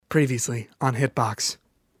Previously on Hitbox.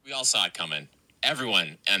 We all saw it coming.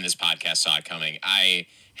 Everyone on this podcast saw it coming.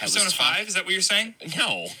 Persona 5? Is that what you're saying?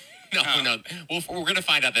 No. We're going to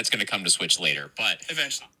find out that's going to come to Switch later, but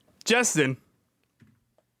Eventually. Justin,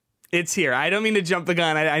 it's here. I don't mean to jump the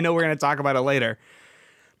gun. I know we're going to talk about it later.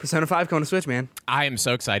 Persona 5 coming to Switch, man. I am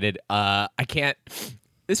so excited. I can't.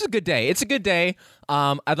 This is a good day. It's a good day.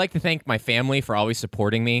 I'd like to thank my family for always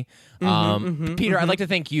supporting me. Peter, I'd like to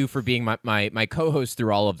thank you for being my co-host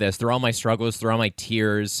through all of this, through all my struggles, through all my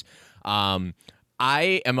tears. I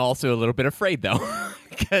am also a little bit afraid, though,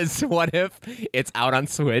 because what if it's out on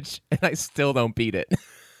Switch and I still don't beat it?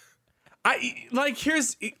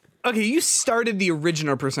 Okay, you started the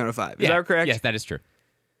original Persona 5. Is that correct? Yes, that is true.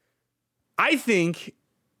 I think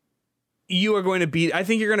you're going to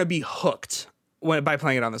be hooked by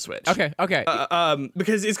playing it on the Switch. Okay.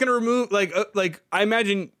 Because it's going to remove, I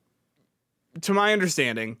imagine, to my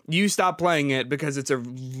understanding, you stop playing it because it's a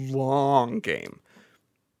long game.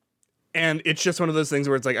 And it's just one of those things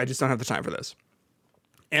where it's like, I just don't have the time for this.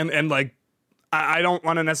 And like, I don't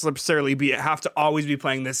want to necessarily have to always be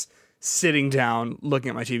playing this sitting down, looking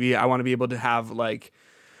at my TV. I want to be able to have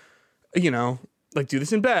do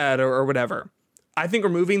this in bed or whatever. I think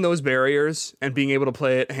removing those barriers and being able to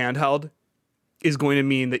play it handheld is going to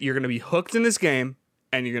mean that you're going to be hooked in this game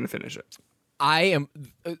and you're going to finish it. I am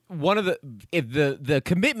one of the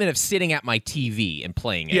commitment of sitting at my TV and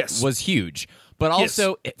playing it was huge, but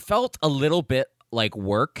also it felt a little bit like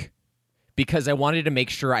work because I wanted to make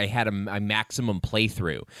sure I had a maximum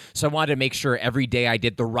playthrough. So I wanted to make sure every day I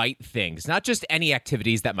did the right things, not just any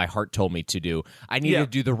activities that my heart told me to do. I needed to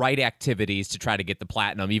do the right activities to try to get the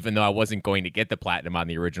platinum, even though I wasn't going to get the platinum on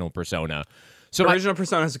the original Persona. So original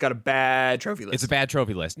Persona's got a bad trophy list. It's a bad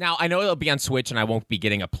trophy list. Now, I know it'll be on Switch and I won't be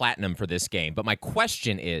getting a platinum for this game, but my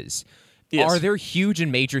question is, are there huge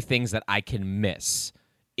and major things that I can miss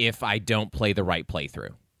if I don't play the right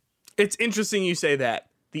playthrough? It's interesting you say that.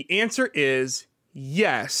 The answer is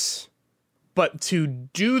yes, but to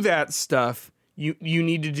do that stuff, you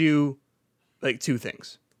need to do like two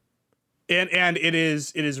things. And it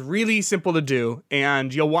is really simple to do,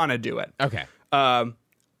 and you'll want to do it. Okay.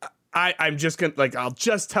 I'm just gonna I'll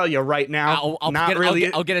just tell you right now.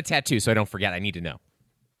 I'll get a tattoo so I don't forget. I need to know.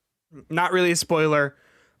 Not really a spoiler,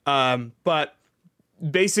 but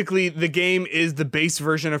basically the game is the base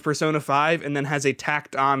version of Persona 5 and then has a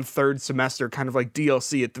tacked on third semester kind of like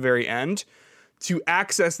DLC at the very end. To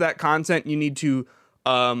access that content, you need to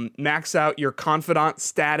max out your confidant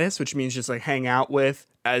status, which means just like hang out with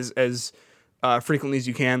as frequently as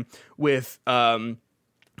you can with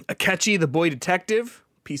Akechi, the boy detective.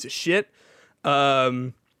 Piece of shit.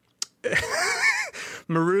 Maruki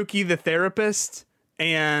the therapist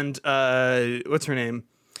and what's her name?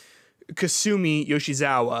 Kasumi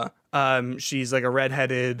Yoshizawa. She's like a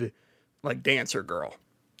redheaded like dancer girl.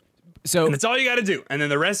 So and that's all you got to do, and then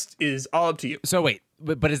the rest is all up to you. So wait,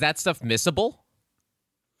 but is that stuff missable?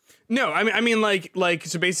 No, I mean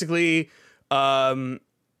so basically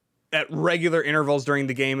at regular intervals during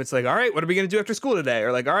the game, it's like, all right, what are we going to do after school today?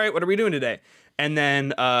 Or like, all right, what are we doing today? And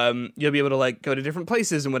then you'll be able to like go to different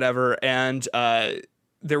places and whatever. And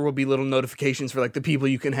there will be little notifications for like the people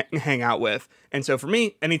you can hang out with. And so for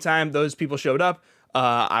me, anytime those people showed up,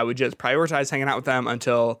 I would just prioritize hanging out with them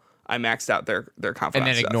until I maxed out their confidence. And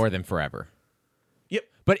then stuff. Ignore them forever. Yep.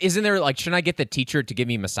 But isn't there shouldn't I get the teacher to give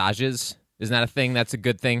me massages? Isn't that a thing? That's a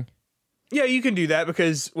good thing? Yeah, you can do that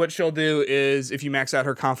because what she'll do is if you max out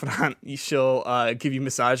her confidant, she'll give you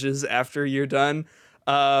massages after you're done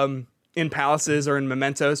in Palaces or in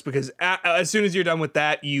Mementos because as soon as you're done with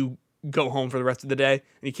that, you go home for the rest of the day and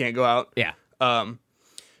you can't go out. Yeah.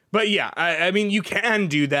 But yeah, I mean, you can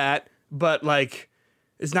do that, but like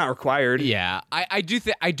it's not required. Yeah, I do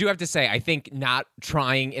have to say, I think not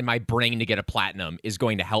trying in my brain to get a platinum is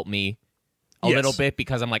going to help me a little bit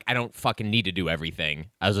because I'm like, I don't fucking need to do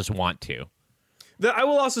everything. I just want to. I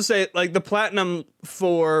will also say, like, the platinum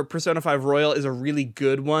for Persona 5 Royal is a really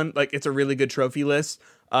good one. Like, it's a really good trophy list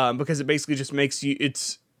because it basically just makes you,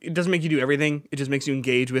 it doesn't make you do everything. It just makes you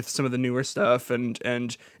engage with some of the newer stuff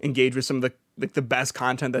and engage with some of the best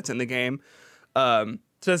content that's in the game. So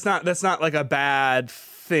that's not like a bad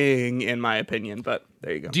thing in my opinion, but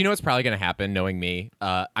there you go. Do you know what's probably going to happen, knowing me?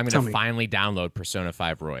 I'm going to finally download Persona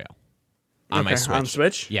 5 Royal. On my Switch. On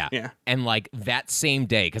Switch? Yeah. And like that same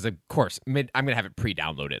day, because of course, I'm going to have it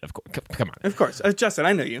pre-downloaded. Of course. Come on. Of course. Justin,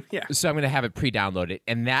 I know you. Yeah. So I'm going to have it pre-downloaded.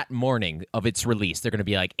 And that morning of its release, they're going to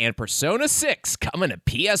be like, and Persona 6 coming to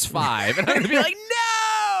PS5. And I'm going to be like,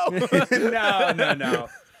 no! No.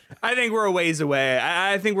 I think we're a ways away.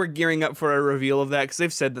 I think we're gearing up for a reveal of that because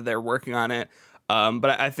they've said that they're working on it.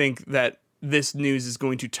 But I think that this news is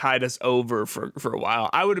going to tide us over for a while.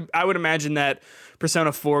 I would imagine that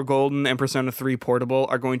Persona 4 Golden and Persona 3 Portable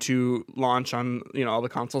are going to launch on, all the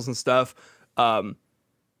consoles and stuff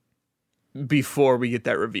before we get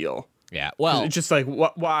that reveal. Yeah. Well, it's just like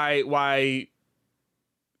why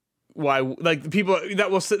like people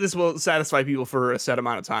this will satisfy people for a set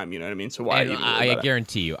amount of time, you know what I mean? So why? I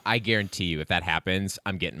guarantee you if that happens,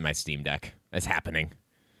 I'm getting my Steam Deck. It's happening.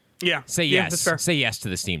 Yeah. Say yes. That's fair. Say yes to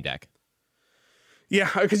the Steam Deck. Yeah,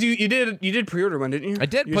 because you did pre-order one, didn't you? I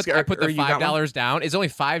did. I put the $5 down. It's only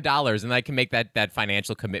 $5, and I can make that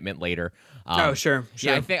financial commitment later. Sure.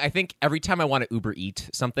 Yeah, I think every time I want to Uber Eat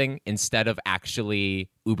something, instead of actually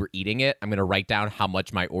Uber Eating it, I'm going to write down how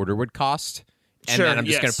much my order would cost, and then I'm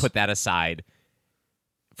just going to put that aside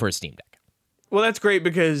for a Steam Deck. Well, that's great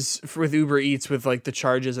because with Uber Eats, with like the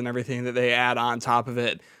charges and everything that they add on top of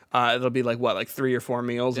it, it'll be like 3 or 4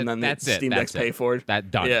 meals, and then the Steam Deck's pay for it. That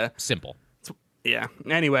done. Yeah. Simple. Yeah.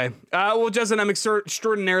 Anyway, well, Justin, I'm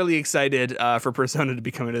extraordinarily excited for Persona to be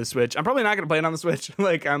coming to the Switch. I'm probably not going to play it on the Switch.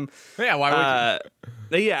 Yeah, why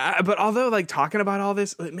would you? Yeah, but although like talking about all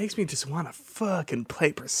this, it makes me just want to fucking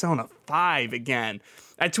play Persona 5 again.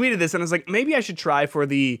 I tweeted this and I was like, maybe I should try for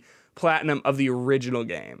the platinum of the original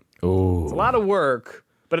game. Ooh. It's a lot of work,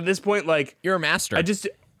 but at this point, like, you're a master.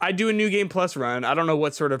 I do a New Game Plus run. I don't know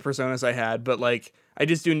what sort of Personas I had, but like I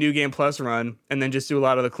just do a New Game Plus run and then just do a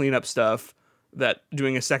lot of the cleanup stuff that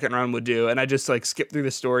doing a second run would do, and I just like skip through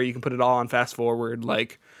the story. You can put it all on fast forward,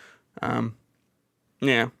 yeah.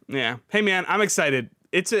 Hey man, I'm excited.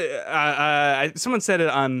 It's someone said it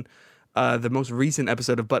on the most recent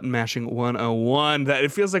episode of Button Mashing 101 that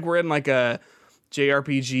it feels like we're in like a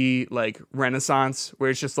JRPG like renaissance where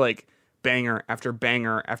it's just like banger after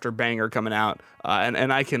banger after banger coming out,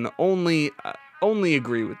 and I can only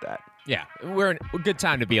agree with that. Yeah, we're a good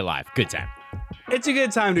time to be alive. Good time. It's a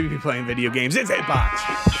good time to be playing video games. It's a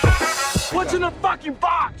box. What's in the fucking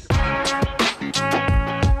box?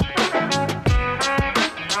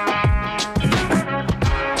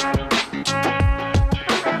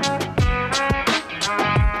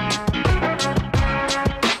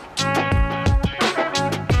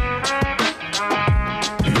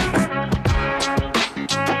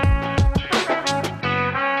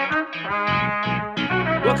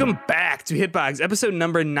 Welcome back to Hitbox, episode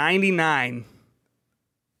number 99.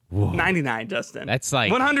 Whoa. 99, Justin. That's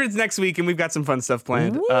like 100's next week, and we've got some fun stuff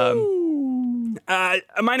planned.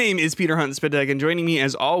 My name is Peter Hunt Spitdeck, and joining me,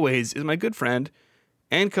 as always, is my good friend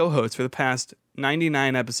and co-host for the past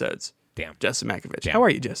 99 episodes. Damn, Justin Makovich. How are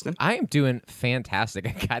you, Justin? I am doing fantastic.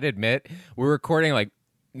 I gotta admit, we're recording it's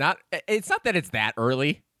not that it's that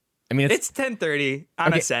early. I mean, it's 10:30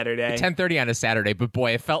 on a Saturday. 10:30 on a Saturday, but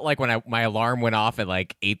boy, it felt like when my alarm went off at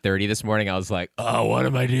like 8:30 this morning, I was like, oh, what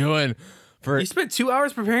am I doing? You spent 2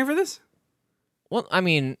 hours preparing for this? Well, I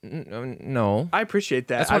mean, no. I appreciate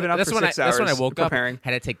that. I've been up for 6 hours. That's when I woke preparing. Up,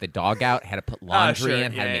 had to take the dog out, had to put laundry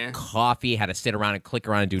in, had to make coffee, had to sit around and click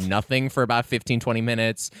around and do nothing for about 15, 20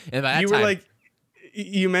 minutes. And by that time, were like,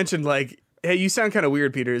 you mentioned like, hey, you sound kind of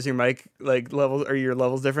weird, Peter. Is your mic like levels? Are your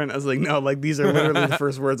levels different? I was like, no, like these are literally the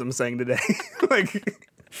first words I'm saying today.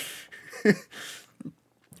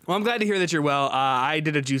 Well, I'm glad to hear that you're well. I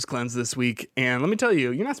did a juice cleanse this week, and let me tell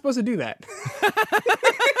you, you're not supposed to do that.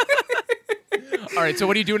 All right, so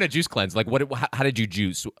what do you do in a juice cleanse? Like, how did you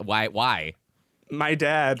juice? Why? My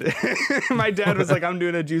dad was like, I'm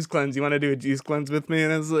doing a juice cleanse. You want to do a juice cleanse with me?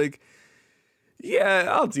 And I was like, yeah,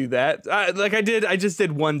 I'll do that. I just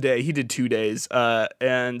did 1 day. He did 2 days.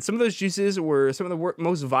 And some of those juices were some of the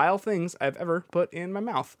most vile things I've ever put in my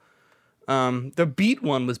mouth. The beet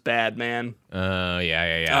one was bad, man.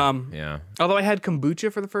 Yeah. Although I had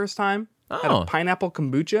kombucha for the first time. Oh. Had a pineapple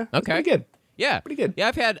kombucha. Okay. Pretty good. Yeah. Pretty good.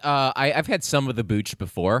 Yeah, I've had some of the booch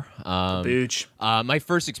before. Booch. My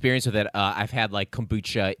first experience with it, I've had like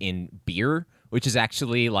kombucha in beer, which is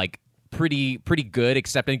actually like pretty good,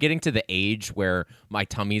 except I'm getting to the age where my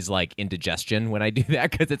tummy's like indigestion when I do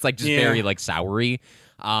that because it's like just very like soury.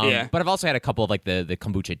 But I've also had a couple of like the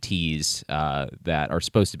kombucha teas that are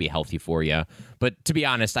supposed to be healthy for you. But to be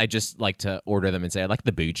honest, I just like to order them and say, I'd like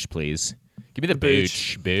the booch, please. Give me the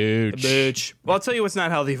booch. Well, I'll tell you what's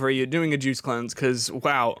not healthy for you, doing a juice cleanse, because,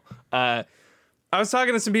 wow. I was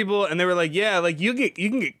talking to some people, and they were like, yeah, like you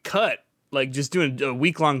can get cut, like just doing a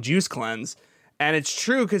week-long juice cleanse. And it's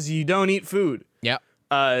true, because you don't eat food. Yep.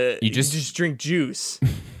 You just drink juice.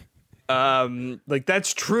 Like,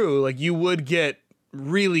 that's true. Like, you would get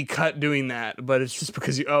really cut doing that, but it's just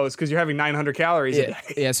because you're having 900 calories a day.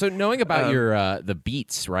 Yeah, so knowing about your the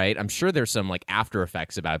beets, right? I'm sure there's some like after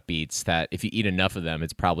effects about beets that if you eat enough of them,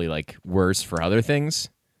 it's probably like worse for other things.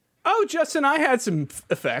 Oh, Justin, I had some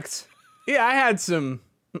effects. Yeah, I had some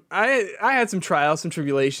trials, some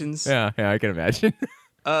tribulations. Yeah, I can imagine.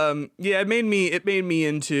 Yeah, it made me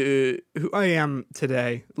into who I am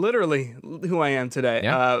today. Literally who I am today.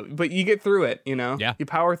 Yeah. But you get through it, you know? Yeah. You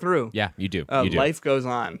power through. Yeah, you do. Life goes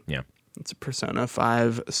on. Yeah. It's a Persona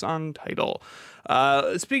 5 song title.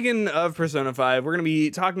 Speaking of Persona 5, we're going to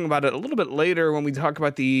be talking about it a little bit later when we talk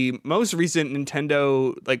about the most recent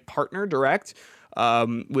Nintendo partner direct,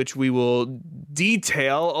 which we will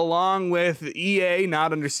detail along with EA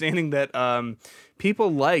not understanding that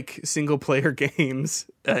people like single player games,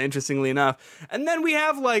 interestingly enough. And then we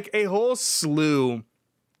have a whole slew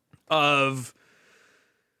of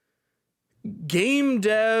game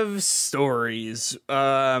dev stories.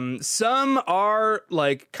 Some are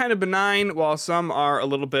kind of benign, while some are a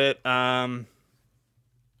little bit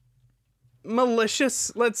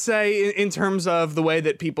malicious, let's say, in terms of the way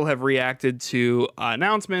that people have reacted to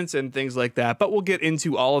announcements and things like that. But we'll get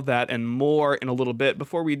into all of that and more in a little bit.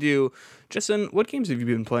 Before we do, Justin, what games have you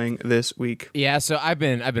been playing this week? Yeah, so I've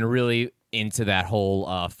been really into that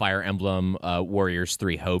whole Fire Emblem Warriors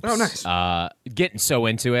 3 Hopes. Oh, nice. Getting so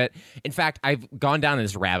into it. In fact, I've gone down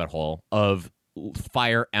this rabbit hole of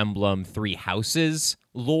Fire Emblem 3 Houses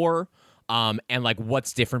lore. And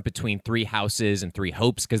what's different between 3 Houses and 3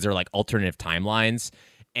 Hopes, because they're alternative timelines.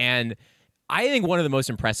 And I think one of the most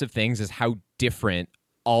impressive things is how different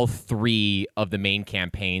all 3 of the main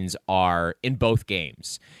campaigns are in both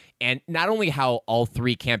games. And not only how all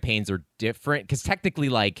 3 campaigns are different, because technically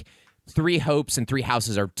 3 Hopes and 3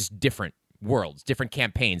 Houses are just different worlds, different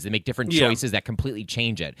campaigns. They make different choices that completely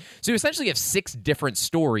change it. So you essentially have 6 different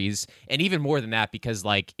stories, and even more than that, because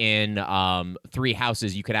in 3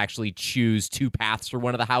 Houses, you could actually choose 2 paths for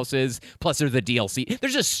one of the houses, plus there's the DLC.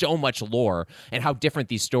 There's just so much lore and how different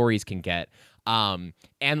these stories can get. And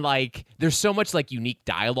there's so much unique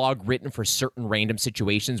dialogue written for certain random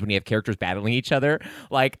situations when you have characters battling each other.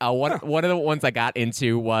 One of the ones I got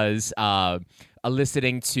into was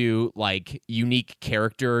eliciting to unique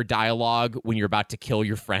character dialogue when you're about to kill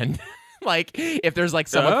your friend. If there's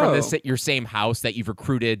someone from your same house that you've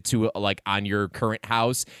recruited to on your current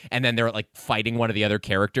house, and then they're fighting one of the other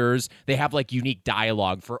characters, they have unique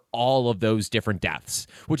dialogue for all of those different deaths,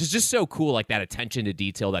 which is just so cool. That attention to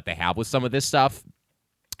detail that they have with some of this stuff.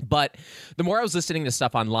 But the more I was listening to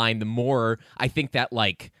stuff online, the more I think that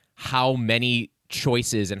how many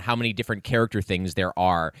choices and how many different character things there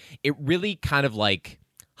are, it really kind of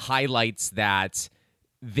highlights that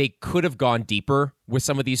they could have gone deeper with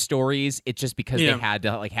some of these stories. It's just because they had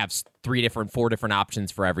to have 4 different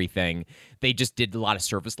options for everything. They just did a lot of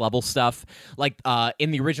surface level stuff.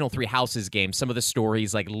 In the original 3 Houses game, some of the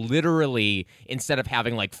stories literally, instead of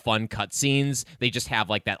having fun cutscenes, they just have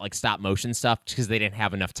that stop motion stuff because they didn't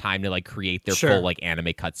have enough time to create their full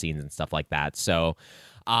anime cutscenes and stuff like that. So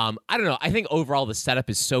I don't know. I think overall the setup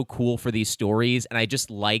is so cool for these stories, and I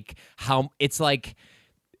just like how it's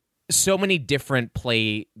so many different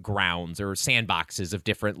playgrounds or sandboxes of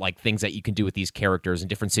different things that you can do with these characters in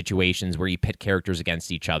different situations where you pit characters against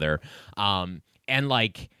each other. And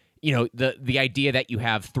the idea that you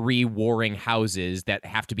have 3 warring houses that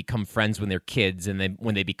have to become friends when they're kids, and then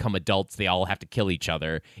when they become adults, they all have to kill each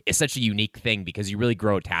other, is such a unique thing because you really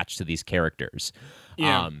grow attached to these characters.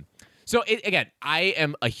 Yeah. So, again, I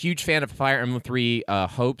am a huge fan of Fire Emblem 3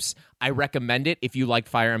 Hopes. I recommend it if you like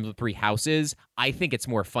Fire Emblem 3 Houses. I think it's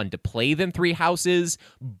more fun to play than 3 Houses,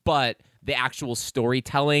 but the actual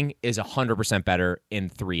storytelling is 100% better in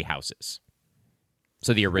 3 Houses.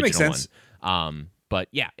 So the original one. But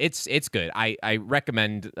yeah, it's good. I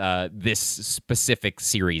recommend this specific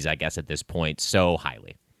series, I guess, at this point, so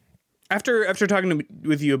highly. After talking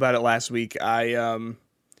with you about it last week, I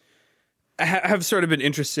have sort of been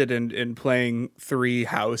interested in playing 3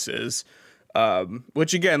 Houses,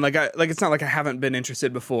 which again, it's not like I haven't been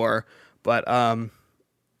interested before, but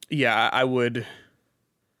yeah, I would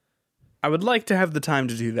like to have the time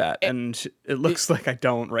to do that, and it looks like I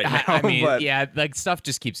don't right now. I mean, but, yeah, stuff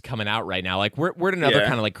just keeps coming out right now. We're at another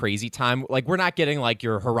kind of crazy time. We're not getting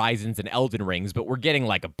your Horizons and Elden Rings, but we're getting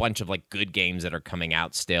a bunch of good games that are coming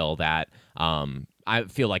out still that I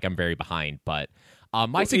feel like I'm very behind, but.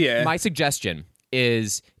 My suggestion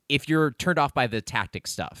is, if you're turned off by the tactic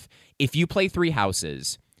stuff, if you play 3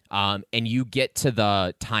 Houses and you get to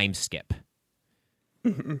the time skip,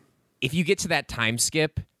 if you get to that time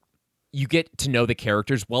skip, you get to know the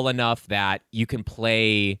characters well enough that you can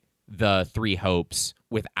play the 3 Hopes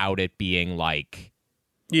without it being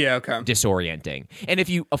disorienting. And if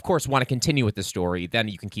you, of course, want to continue with the story, then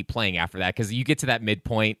you can keep playing after that, because you get to that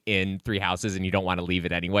midpoint in 3 Houses and you don't want to leave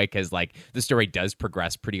it anyway, because the story does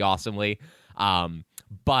progress pretty awesomely.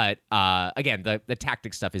 But again, the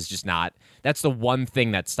tactic stuff is just not. That's the one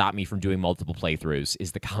thing that stopped me from doing multiple playthroughs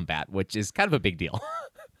is the combat, which is kind of a big deal.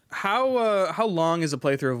 How long is a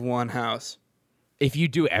playthrough of one house? If you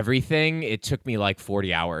do everything, it took me like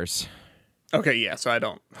 40 hours. Okay, yeah, so I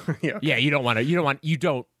don't. Yeah, okay. Yeah, you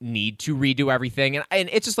don't need to redo everything, and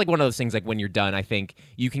it's just like one of those things. Like when you're done, I think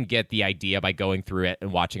you can get the idea by going through it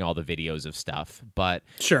and watching all the videos of stuff. But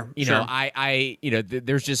you know,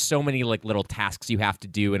 there's just so many like little tasks you have to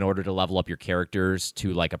do in order to level up your characters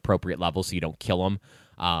to like appropriate levels, so you don't kill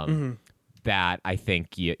them. That I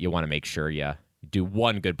think you want to make sure you do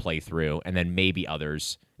one good playthrough, and then maybe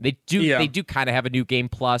others. They do kind of have a new game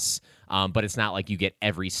plus, but it's not like you get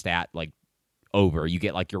every stat like over. You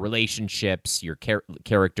get like your relationships, your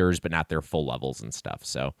characters, but not their full levels and stuff.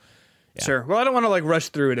 So yeah. Sure. Well, I don't want to like rush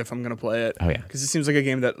through it if I'm gonna play it. Oh yeah, because it seems like a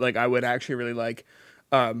game that like I would actually really like.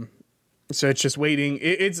 So it's just waiting.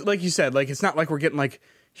 It's like you said, like it's not like we're getting like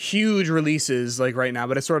huge releases like right now,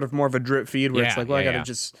 but it's sort of more of a drip feed where it's like, well, I gotta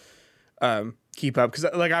just keep up because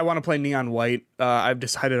like I want to play Neon White. I've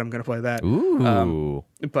decided I'm gonna play that. Ooh.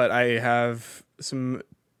 But I have to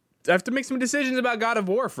make some decisions about God of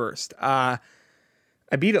War first.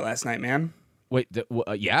 I beat it last night, man. Wait,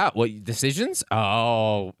 yeah? What decisions?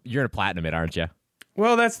 Oh, you're gonna platinum it, aren't you?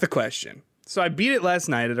 Well, that's the question. So I beat it last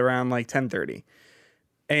night at around like 10:30,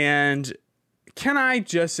 and can I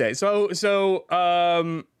just say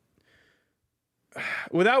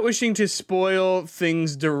without wishing to spoil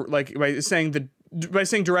things, by saying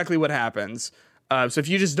directly what happens. So if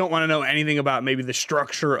you just don't want to know anything about maybe the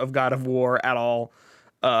structure of God of War at all,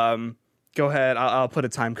 go ahead. I'll put a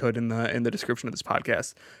time code in the description of this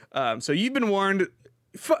podcast. So you've been warned.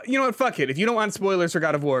 You know what? Fuck it. If you don't want spoilers for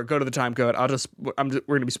God of War, go to the time code. We're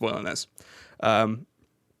gonna be spoiling this.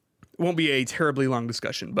 Won't be a terribly long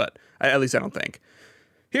discussion, but at least I don't think.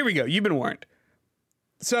 Here we go. You've been warned.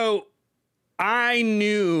 So I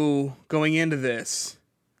knew going into this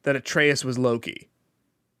that Atreus was Loki.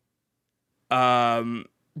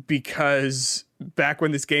 Because back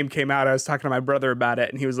when this game came out, I was talking to my brother about it,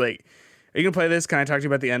 and he was like, "Are you gonna play this? Can I talk to you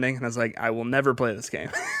about the ending?" And I was like, "I will never play this game."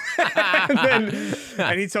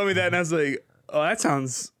 and he told me that, and I was like, "Oh, that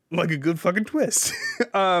sounds like a good fucking twist."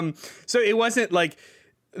 So it wasn't like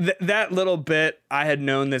that little bit I had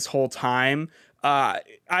known this whole time.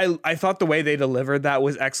 I thought the way they delivered that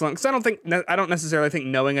was excellent because I don't necessarily think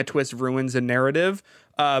knowing a twist ruins a narrative,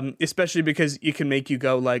 especially because it can make you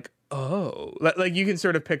go like, oh, like you can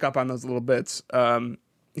sort of pick up on those little bits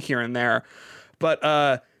here and there.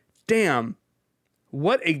 But damn,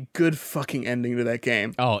 what a good fucking ending to that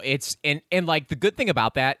game. Oh, it's and like the good thing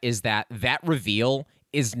about that is that reveal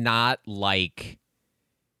is not like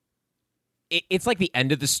it's like the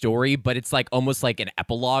end of the story, but it's like almost like an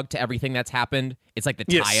epilogue to everything that's happened. It's like the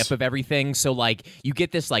tie-up of everything. So like you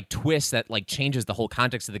get this like twist that like changes the whole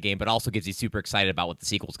context of the game, but also gets you super excited about what the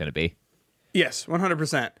sequel's going to be. Yes,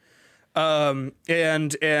 100%.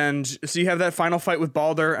 And so you have that final fight with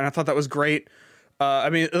Baldur, and I thought that was great. I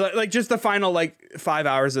mean, like just the final like 5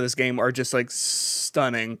 hours of this game are just like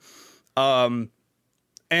stunning. And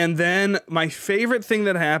then my favorite thing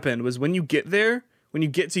that happened was when you get to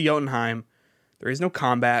Jotunheim, there is no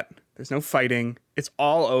combat, there's no fighting, it's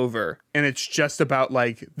all over, and it's just about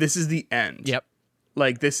like this is the end. Yep.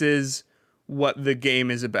 Like this is what the game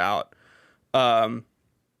is about. And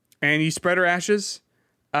you spread her ashes.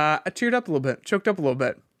 I teared up a little bit, choked up a little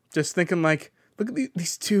bit, just thinking like, look at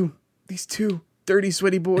these two dirty,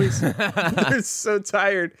 sweaty boys. They're so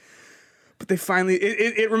tired. But they finally,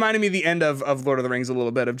 it reminded me of the end of Lord of the Rings a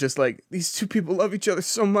little bit of just like, these two people love each other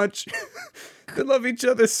so much. They love each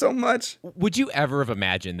other so much. Would you ever have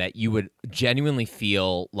imagined that you would genuinely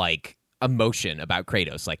feel like emotion about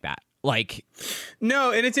Kratos like that? Like,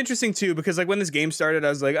 no, and it's interesting too, because like when this game started, I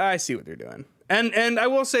was like, I see what they're doing. And I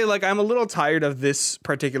will say, like, I'm a little tired of this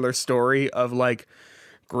particular story of like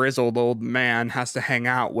grizzled old man has to hang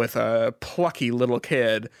out with a plucky little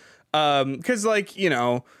kid. Because like, you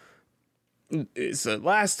know, it's The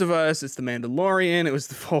Last of Us, it's The Mandalorian, it was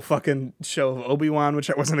the whole fucking show of Obi-Wan,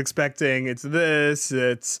 which I wasn't expecting. It's this,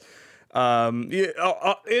 it is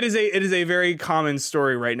a very common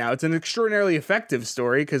story right now. It's an extraordinarily effective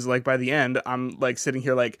story because like by the end, I'm like sitting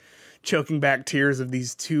here like choking back tears of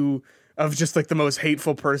these two of just like the most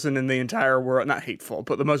hateful person in the entire world. Not hateful,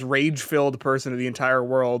 but the most rage-filled person in the entire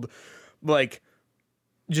world, like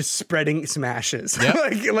just spreading smashes.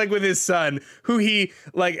 Yep. like with his son, who he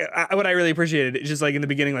like what I really appreciated is just like in the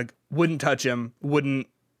beginning like wouldn't touch him, wouldn't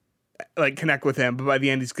like connect with him, but by the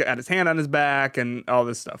end he's got his hand on his back and all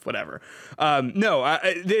this stuff, whatever.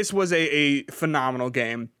 This was a phenomenal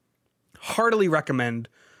game. Heartily recommend.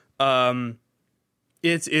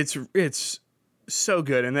 It's so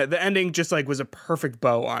good, and the ending just like was a perfect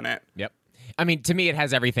bow on it. Yep. I mean, to me, it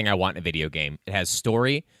has everything I want in a video game. It has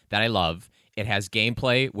story that I love. It has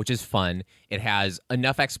gameplay, which is fun. It has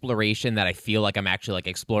enough exploration that I feel like I'm actually like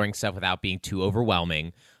exploring stuff without being too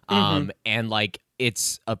overwhelming. And like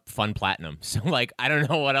it's a fun platinum. So like I don't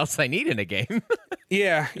know what else I need in a game.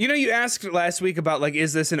 Yeah, you asked last week about like,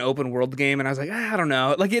 is this an open world game? And I was like, I don't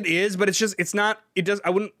know. Like it is, but it's not. It does. I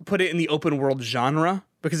wouldn't put it in the open world genre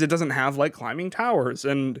because it doesn't have like climbing towers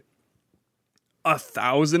and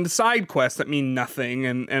 1,000 side quests that mean nothing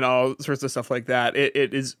and all sorts of stuff like that.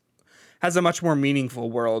 It has a much more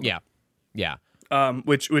meaningful world. Yeah.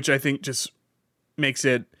 Which I think just makes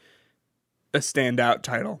it a standout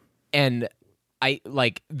title. And I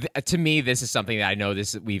like to me, this is something that I know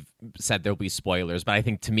we've said there'll be spoilers, but I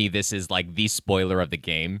think to me this is like the spoiler of the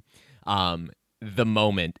game. The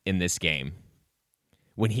moment in this game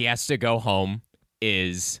when he has to go home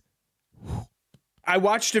is. I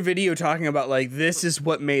watched a video talking about like this is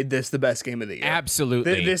what made this the best game of the year.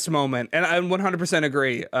 Absolutely, this moment, and I 100%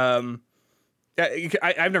 agree. I've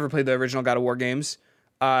never played the original God of War games.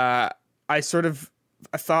 I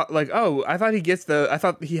thought like, I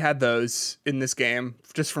thought he had those in this game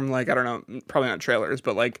just from like I don't know, probably not trailers,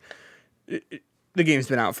 but like the game's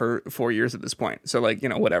been out for 4 years at this point, so like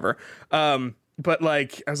whatever. But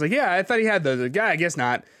like I was like, yeah, I thought he had those. Like, yeah, I guess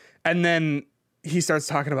not. And then he starts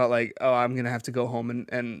talking about like, I'm gonna have to go home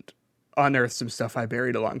and unearth some stuff I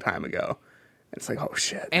buried a long time ago. And it's like, oh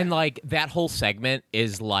shit. And like that whole segment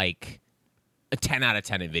is like a 10 out of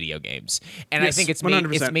 10 in video games. And yes, I think it's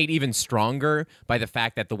made even stronger by the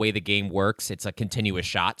fact that the way the game works, it's a continuous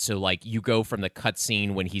shot. So like you go from the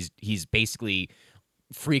cutscene when he's basically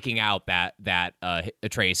freaking out that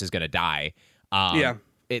Atreus is gonna die. The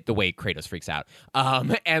way Kratos freaks out.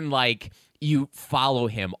 And like you follow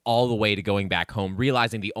him all the way to going back home,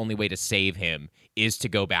 realizing the only way to save him is to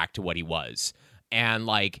go back to what he was. And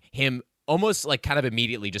like him almost like kind of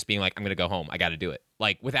immediately just being like, I'm going to go home. I got to do it.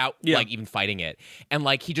 Like without like even fighting it. And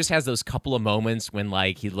like he just has those couple of moments when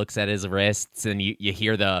like he looks at his wrists and you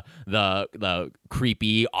hear the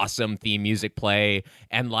creepy, awesome theme music play.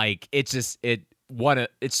 And like it's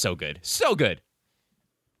so good. So good.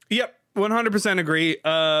 Yep. 100% agree.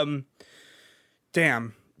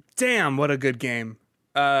 Damn, what a good game.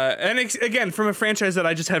 And again, from a franchise that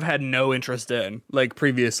I just have had no interest in, like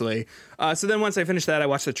previously. So then once I finished that, I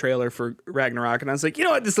watched the trailer for Ragnarok, and I was like, you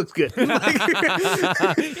know what, this looks good.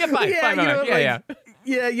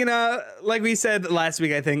 Like we said last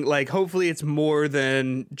week, I think, like, hopefully it's more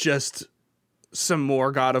than just some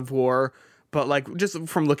more God of War. But, like, just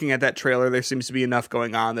from looking at that trailer, there seems to be enough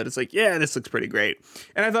going on that it's like, yeah, this looks pretty great.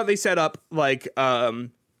 And I thought they set up, like,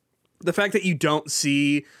 the fact that you don't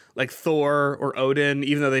see like Thor or Odin,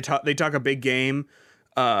 even though they talk a big game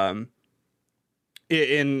in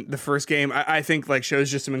the first game, I think like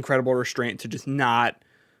shows just some incredible restraint to just not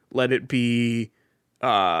let it be.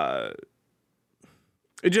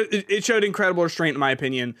 It showed incredible restraint, in my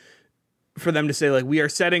opinion, for them to say like, we are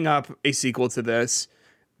setting up a sequel to this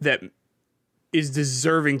that is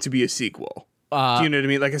deserving to be a sequel. Do you know what I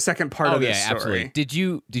mean? Like a second part of this story. Absolutely. Did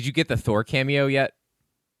you get the Thor cameo yet?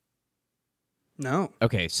 No.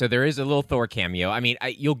 Okay, so there is a little Thor cameo. I mean,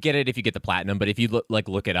 you'll get it if you get the platinum, but if you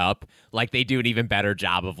look it up, like they do an even better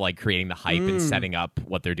job of like creating the hype and setting up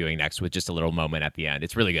what they're doing next with just a little moment at the end.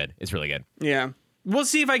 It's really good. It's really good. Yeah. We'll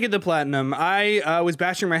see if I get the platinum. I was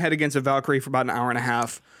bashing my head against a Valkyrie for about an hour and a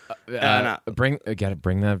half. Gotta bring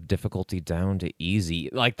the difficulty down to easy.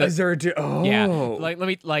 Like is there yeah. Like let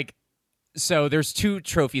me like. So there's 2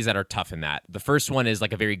 trophies that are tough in that. The first one is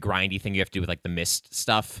like a very grindy thing you have to do with like the mist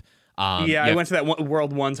stuff. I went to that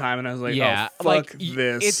world one time and I was like, fuck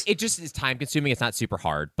this. It just is time consuming. It's not super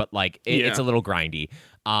hard, but like it's a little grindy.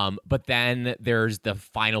 But then there's the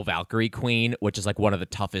final Valkyrie Queen, which is like one of the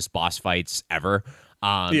toughest boss fights ever.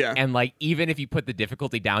 And like even if you put the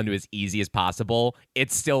difficulty down to as easy as possible,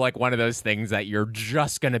 it's still like one of those things that you're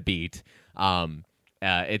just gonna beat.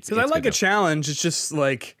 It's because I like a challenge. It's just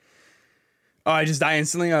like, oh, I just die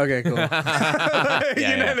instantly? Okay, cool. You know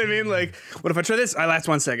what I mean? Like, what if I try this? I last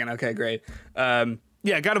 1 second. Okay, great. God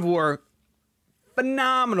of War,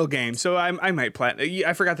 phenomenal game. So I might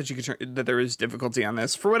I forgot that you could that there is difficulty on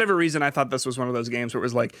this. For whatever reason, I thought this was one of those games where it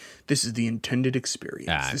was like, this is the intended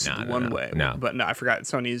experience. This is one way. No. But no, I forgot.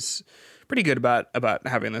 Sony's pretty good about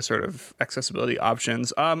having this sort of accessibility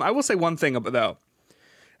options. I will say one thing though.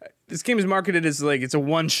 This game is marketed as like it's a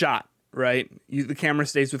one shot. Right? The camera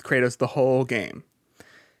stays with Kratos the whole game.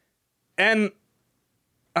 And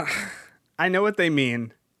I know what they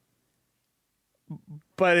mean.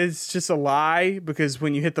 but it's just a lie, because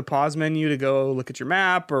when you hit the pause menu to go look at your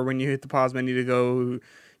map, or when you hit the pause menu to go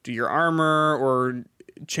do your armor or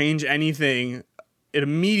change anything, it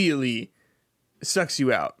immediately sucks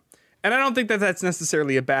you out. And I don't think that that's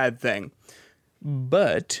necessarily a bad thing,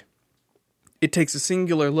 but it takes a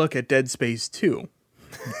singular look at Dead Space 2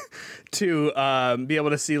 to be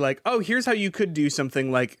able to see like, oh, here's how you could do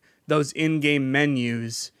something like those in-game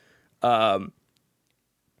menus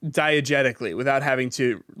diegetically without having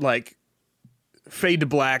to like fade to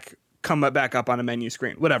black, come back up on a menu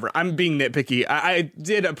screen, whatever. I'm being nitpicky. I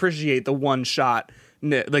did appreciate the one shot,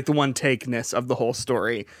 like the one take-ness of the whole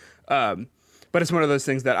story. But it's one of those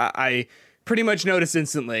things that I pretty much noticed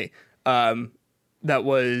instantly. That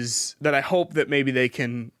I hope that maybe they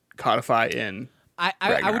can codify in.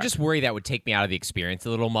 I would just worry that would take me out of the experience a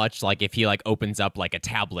little much. Like if he like opens up like a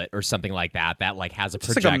tablet or something like that like has a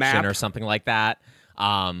projection like or something like that.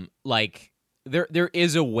 Like there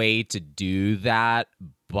is a way to do that,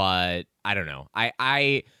 but I don't know.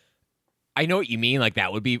 I know what you mean. Like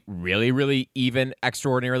that would be really, really even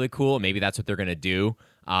extraordinarily cool. Maybe that's what they're gonna do.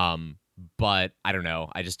 But I don't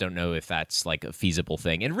know. I just don't know if that's like a feasible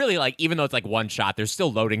thing. And really, like, even though it's like one shot, there's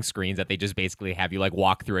still loading screens that they just basically have you like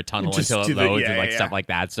walk through a tunnel until it loads and stuff like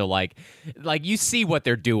that. So like you see what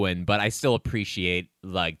they're doing, but I still appreciate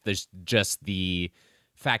like there's just the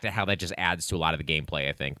fact of how that just adds to a lot of the gameplay,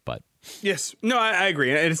 I think. But yes, no, I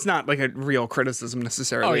agree. And it's not like a real criticism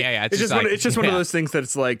necessarily. Oh yeah. It's just one of those things that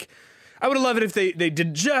it's like, I would love it if they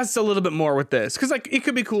did just a little bit more with this. Cause like it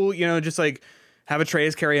could be cool, just like have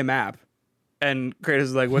Atreus carry a map. And Kratos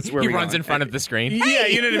is like, where he runs in front of the screen. Yeah,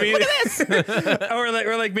 hey, you know what I mean? Look at this! or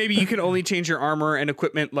like maybe you can only change your armor and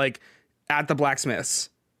equipment like at the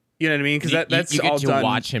blacksmiths. You know what I mean? Because that's you all get to done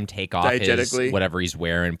watch him take off his whatever he's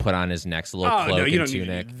wearing, put on his next little cloak and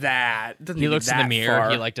tunic. That he looks in the mirror.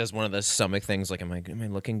 Far. He like does one of the stomach things. Like, am I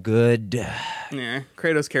looking good? Yeah,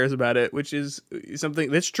 Kratos cares about it, which is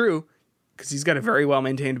something that's true. Because he's got a very well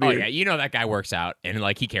maintained beard. Oh yeah, that guy works out and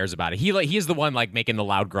like he cares about it. He's the one like making the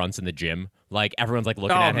loud grunts in the gym. Like everyone's like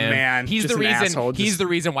looking at him. Man, he's just the reason. Asshole. He's the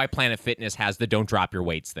reason why Planet Fitness has the "Don't drop your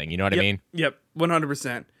weights" thing. You know what I mean? Yep, 100%.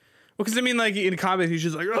 Well, because I mean, like in combat, he's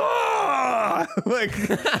just like, oh, like,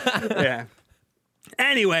 yeah.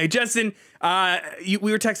 Anyway, Justin,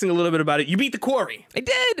 we were texting a little bit about it. You beat the quarry. I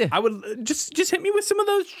did. I would just hit me with some of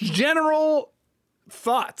those general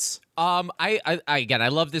thoughts. I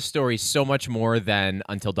love this story so much more than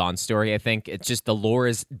Until Dawn's story. I think it's just the lore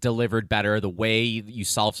is delivered better. The way you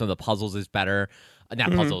solve some of the puzzles is better.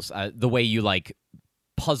 Not puzzles. The way you like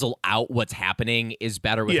puzzle out what's happening is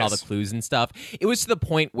better with all the clues and stuff. It was to the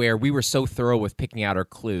point where we were so thorough with picking out our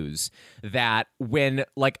clues that when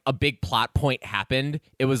like a big plot point happened,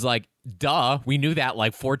 it was like, duh, we knew that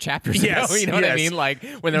like 4 chapters ago. You know what I mean? Like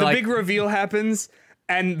when they're the big reveal happens.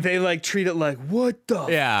 And they like treat it like, what the fuck?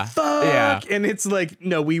 Yeah. And it's like,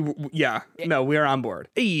 no, we are on board.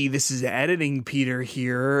 Hey, this is editing Peter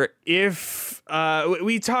here. If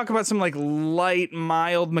we talk about some like light,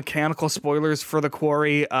 mild mechanical spoilers for the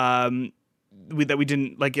quarry that we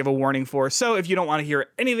didn't like give a warning for. So if you don't want to hear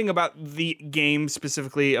anything about the game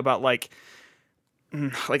specifically about like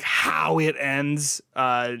how it ends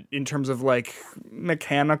in terms of like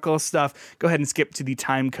mechanical stuff, go ahead and skip to the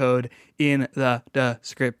time code in the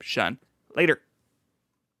description. Later.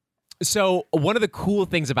 So one of the cool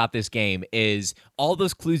things about this game is all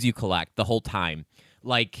those clues you collect the whole time.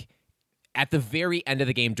 Like at the very end of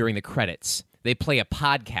the game during the credits, they play a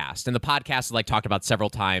podcast, and the podcast is like talked about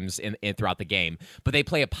several times in throughout the game. But they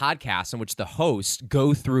play a podcast in which the hosts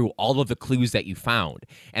go through all of the clues that you found,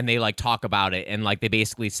 and they like talk about it, and like they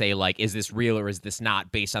basically say like, is this real or is this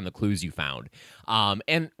not based on the clues you found?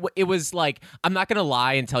 And it was like, I'm not gonna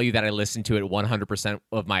lie and tell you that I listened to it 100%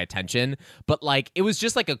 of my attention, but like it was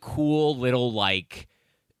just like a cool little like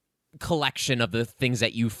collection of the things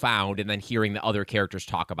that you found, and then hearing the other characters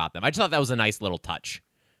talk about them. I just thought that was a nice little touch.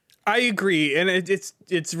 I agree, and it's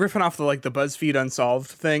riffing off the like the BuzzFeed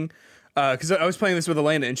Unsolved thing, because I was playing this with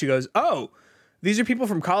Elena, and she goes, "Oh, these are people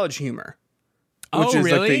from College Humor." Which is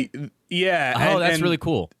really? Like yeah. Oh, that's really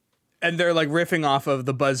cool. And they're like riffing off of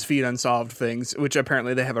the BuzzFeed Unsolved things, which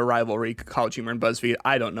apparently they have a rivalry, College Humor and BuzzFeed.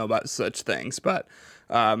 I don't know about such things, but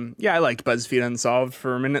I liked BuzzFeed Unsolved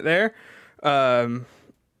for a minute there. I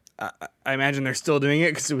imagine they're still doing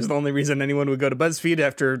it because it was the only reason anyone would go to BuzzFeed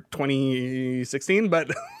after 2016,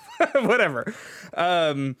 but whatever.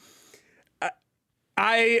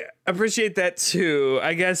 I appreciate that too.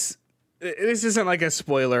 I guess this isn't like a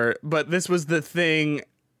spoiler, but this was the thing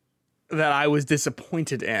that I was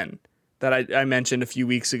disappointed in that I mentioned a few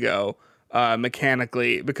weeks ago,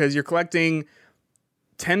 mechanically, because you're collecting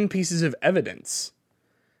 10 pieces of evidence.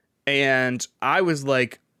 And I was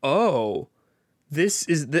like, oh,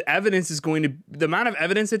 the amount of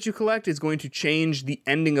evidence that you collect is going to change the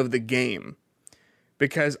ending of the game.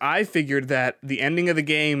 Because I figured that the ending of the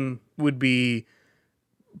game would be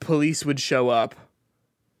police would show up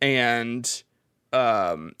and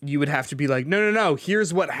you would have to be like, no,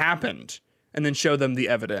 here's what happened, and then show them the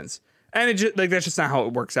evidence. And it just, that's just not how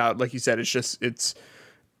it works out. Like you said, it's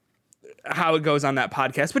how it goes on that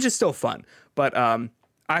podcast, which is still fun. But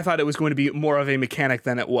I thought it was going to be more of a mechanic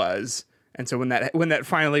than it was. And so when that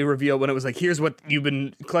finally revealed, when it was like, here's what you've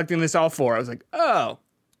been collecting this all for, I was like, oh,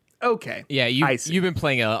 okay. Yeah, you've been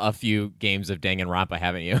playing a few games of Danganronpa,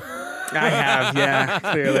 haven't you? I have, yeah,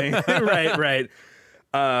 clearly. Right.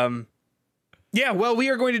 Yeah, well, we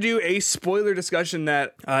are going to do a spoiler discussion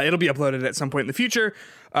that it'll be uploaded at some point in the future.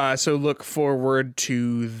 So look forward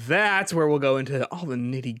to that, where we'll go into all the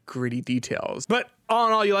nitty-gritty details. But all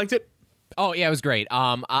in all, you liked it? Oh, yeah, it was great.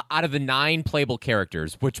 Out of the 9 playable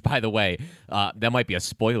characters, which, by the way, that might be a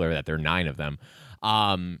spoiler that there are 9 of them,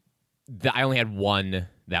 I only had 1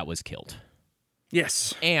 that was killed.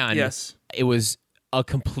 Yes. And it was a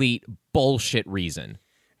complete bullshit reason.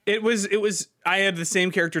 It was. I had the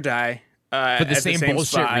same character die. For the same bullshit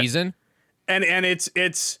spot. reason? And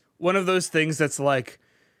it's one of those things that's like,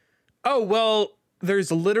 oh, well,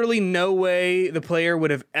 there's literally no way the player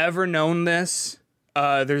would have ever known this.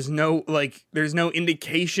 There's no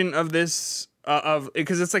indication of this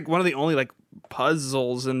because it's like one of the only like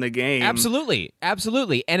puzzles in the game. Absolutely.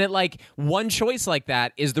 And it like one choice like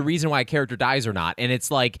that is the reason why a character dies or not. And it's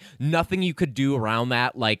like nothing you could do around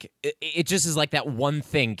that. Like it just is like that one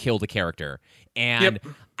thing killed a character. And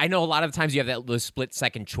I know a lot of times you have those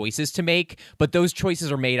split-second choices to make, but those choices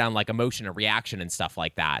are made on like emotion and reaction and stuff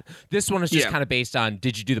like that. This one is just kind of based on,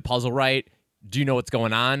 did you do the puzzle right? Do you know what's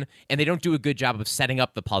going on? And they don't do a good job of setting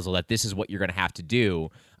up the puzzle that this is what you're going to have to do.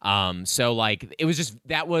 So like it was just,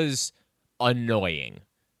 that was annoying.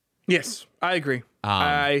 Yes, I agree.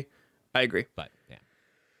 I agree. But yeah,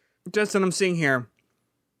 Justin, I'm seeing here,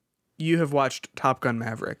 you have watched Top Gun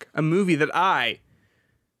Maverick, a movie that I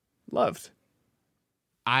loved.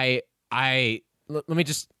 Let me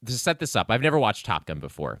just set this up. I've never watched Top Gun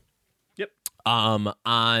before. Yep.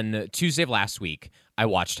 On Tuesday of last week, I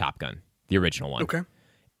watched Top Gun, the original one. Okay.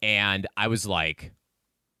 And I was like,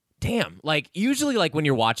 damn, like usually like when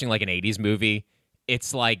you're watching like an 80s movie,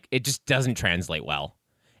 it's like it just doesn't translate well.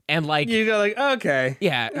 And like you go like, okay.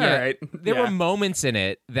 Yeah. All right. There were moments in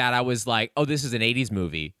it that I was like, oh, this is an 80s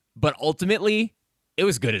movie. But ultimately, it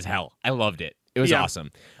was good as hell. I loved it. It was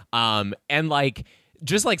awesome. And like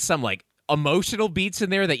just like some like emotional beats in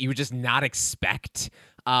there that you would just not expect.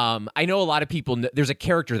 I know a lot of people there's a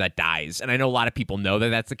character that dies, and I know a lot of people know that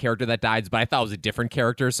that's the character that dies, but I thought it was a different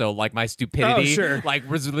character, so like my stupidity like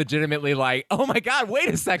was legitimately like, oh my god, wait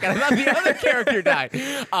a second, I thought the other character died.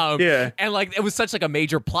 And like it was such like a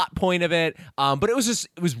major plot point of it, but it was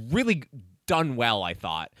really done well, I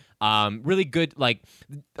thought. Really good. Like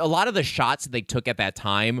a lot of the shots that they took at that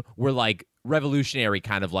time were like revolutionary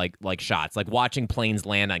kind of like shots, like watching planes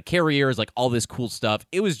land on carriers, like all this cool stuff.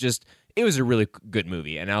 It was a really good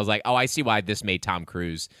movie, and I was like, oh, I see why this made Tom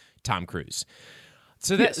Cruise.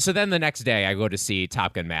 So then the next day I go to see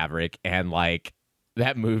Top Gun Maverick, and like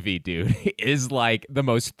that movie, dude, is like the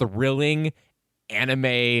most thrilling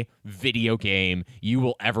anime video game you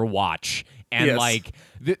will ever watch. And like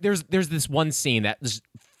there's this one scene that just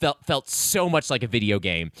felt so much like a video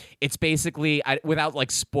game. It's basically, without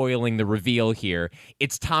like spoiling the reveal here,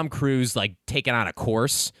 it's Tom Cruise like taking on a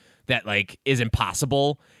course that like is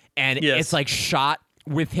impossible, and it's like shot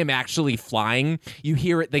with him actually flying. You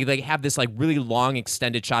hear it, they have this like really long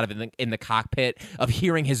extended shot of it in the cockpit of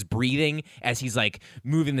hearing his breathing as he's like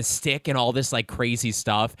moving the stick and all this like crazy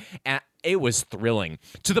stuff. And it was thrilling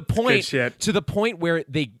to the point where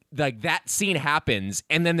they like that scene happens,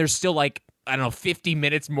 and then there's still like, I don't know, 50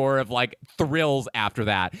 minutes more of like thrills after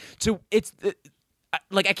that. So it's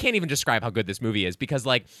like, I can't even describe how good this movie is, because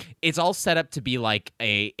like it's all set up to be like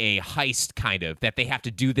a heist kind of, that they have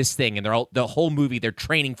to do this thing, and the whole movie they're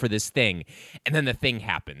training for this thing, and then the thing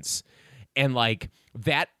happens. And like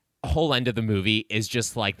that whole end of the movie is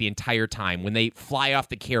just like the entire time when they fly off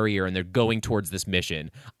the carrier and they're going towards this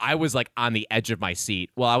mission, I was like on the edge of my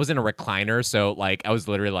seat. Well, I was in a recliner, so like I was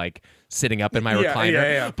literally like sitting up in my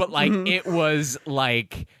recliner. But like it was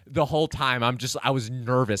like the whole time I was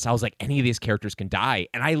nervous. I was like, any of these characters can die,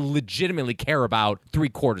 and I legitimately care about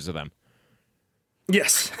 3/4 of them.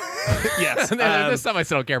 Yes. Yes. There's some I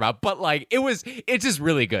still don't care about, but like it's just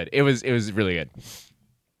really good. It was really good.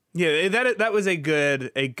 Yeah, that was a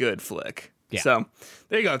good flick. Yeah. So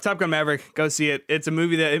there you go. Top Gun Maverick. Go see it. It's a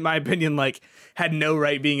movie that, in my opinion, like had no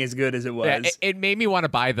right being as good as it was. Yeah, it made me want to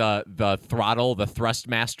buy the throttle, the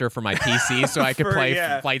Thrustmaster for my PC so I could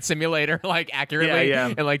play Flight Simulator like accurately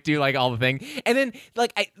and like do like all the thing. And then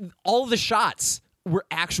like all of the shots were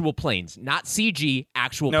actual planes, not CG,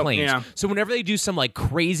 actual planes. Yeah. So whenever they do some like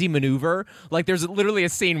crazy maneuver, like there's literally a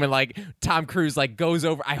scene when like Tom Cruise like goes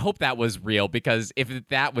over. I hope that was real, because if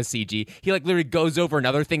that was CG, he like literally goes over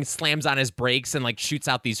another thing, slams on his brakes, and like shoots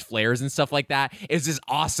out these flares and stuff like that. It's this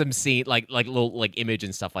awesome scene, like little like image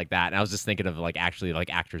and stuff like that. And I was just thinking of like actually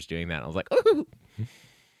like actors doing that. I was like, ooh.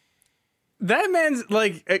 That man's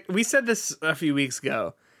like, we said this a few weeks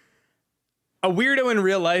ago. A weirdo in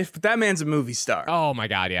real life, but that man's a movie star. Oh my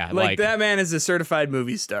God, yeah. Like that man is a certified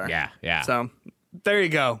movie star. Yeah. So there you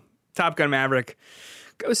go. Top Gun Maverick.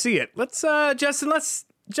 Go see it. Let's, Justin, let's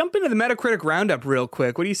jump into the Metacritic roundup real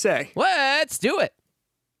quick. What do you say? Let's do it.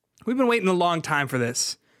 We've been waiting a long time for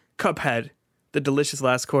this. Cuphead, the delicious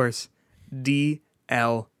last course. DLC.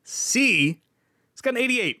 It's got an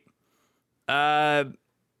 88. I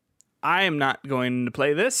am not going to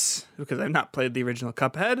play this because I've not played the original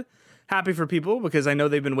Cuphead. Happy for people because I know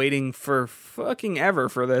they've been waiting for fucking ever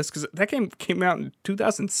for this, because that game came out in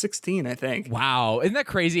 2016, I think. Wow. Isn't that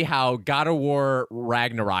crazy how God of War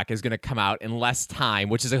Ragnarok is going to come out in less time,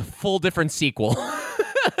 which is a full different sequel.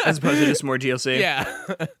 As opposed to just more DLC. Yeah.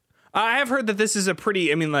 I have heard that this is a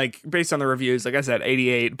pretty, I mean, like, based on the reviews, like I said,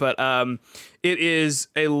 88, but it is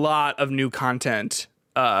a lot of new content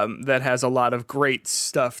that has a lot of great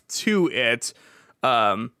stuff to it.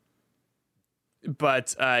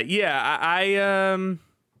 But you've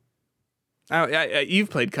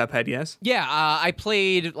played Cuphead, yes? Yeah, I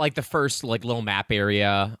played like the first like little map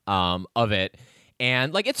area of it,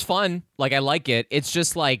 and like it's fun. Like I like it. It's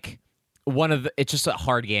just like it's just a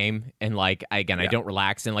hard game, and like I don't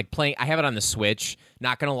relax, and like playing. I have it on the Switch.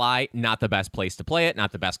 Not gonna lie, not the best place to play it.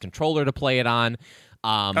 Not the best controller to play it on.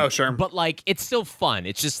 Oh sure, but like it's still fun.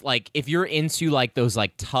 It's just like if you're into like those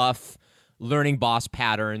like tough learning boss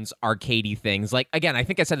patterns, arcadey things. Like, again, I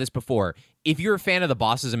think I said this before. If you're a fan of the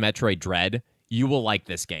bosses in Metroid Dread, you will like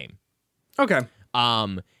this game. Okay.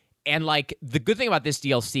 And like the good thing about this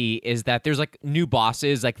DLC is that there's like new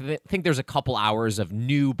bosses. Like I think there's a couple hours of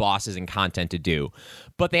new bosses and content to do,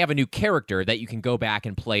 but they have a new character that you can go back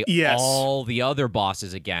and play all the other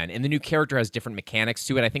bosses again. And the new character has different mechanics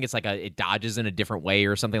to it. I think it's like it dodges in a different way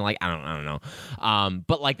or something like, I don't know.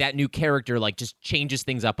 But like that new character like just changes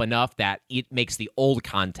things up enough that it makes the old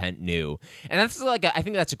content new. And that's like I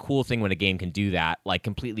think that's a cool thing when a game can do that, like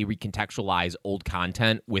completely recontextualize old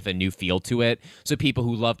content with a new feel to it. So people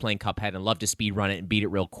who love playing Cuphead and love to speedrun it and beat it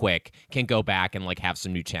real quick can go back and like have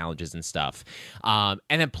some new challenges and stuff. And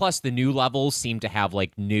then plus the new levels seem to have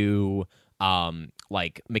like new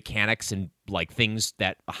like mechanics and like things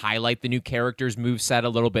that highlight the new character's moveset a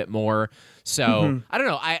little bit more. So I don't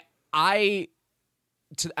know. I'm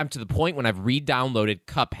to the point when I've re-downloaded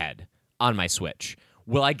Cuphead on my Switch.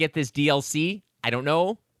 Will I get this DLC? I don't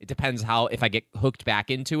know. It depends if I get hooked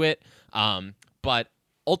back into it. But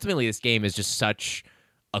ultimately, this game is just such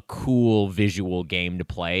a cool visual game to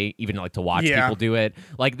play, even like to watch people do it.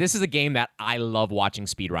 Like this is a game that I love watching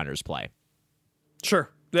speedrunners play. Sure.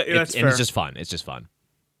 That's fair. And it's just fun. It's just fun.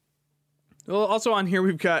 Well, also on here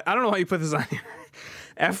we've got, I don't know why you put this on here,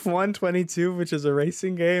 F1 22, which is a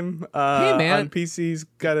racing game. Hey, man. On PC's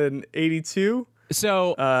got an 82.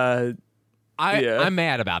 So I'm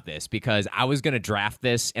mad about this because I was going to draft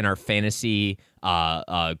this in our fantasy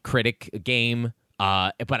critic game,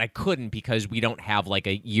 but I couldn't because we don't have like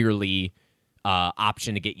a yearly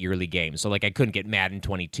option to get yearly games. So like I couldn't get Madden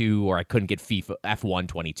 22 or I couldn't get FIFA F1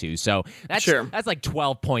 22. So that's like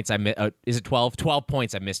 12 points is it 12? 12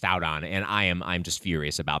 points I missed out on, and I'm just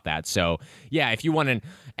furious about that. So yeah, if you want an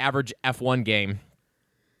average F1 game,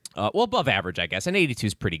 well above average I guess, an 82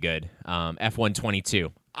 is pretty good. F1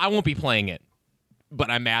 22. I won't be playing it,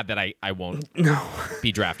 but I'm mad that I won't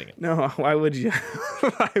be drafting it. No, why would you?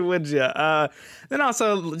 Why would you? Then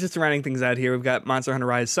also, just rounding things out here, we've got Monster Hunter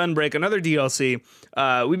Rise Sunbreak, another DLC.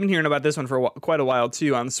 We've been hearing about this one for quite a while,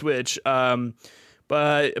 too, on the Switch.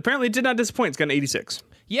 But apparently it did not disappoint. It's got an 86.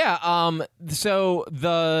 Yeah, so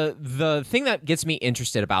the thing that gets me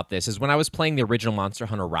interested about this is when I was playing the original Monster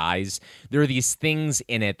Hunter Rise, there were these things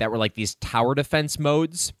in it that were like these tower defense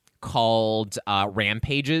modes called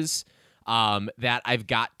rampages. That I've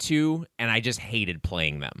got to, and I just hated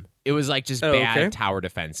playing them. It was like just bad tower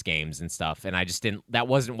defense games and stuff, and I just didn't. That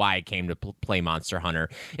wasn't why I came to play Monster Hunter.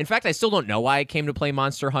 In fact, I still don't know why I came to play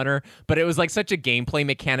Monster Hunter, but it was like such a gameplay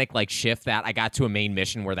mechanic like shift that I got to a main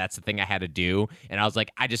mission where that's the thing I had to do, and I was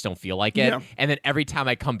like, I just don't feel like it. Yeah. And then every time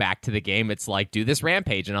I come back to the game, it's like, do this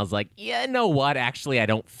rampage, and I was like, yeah, know what? Actually, I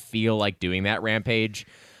don't feel like doing that rampage.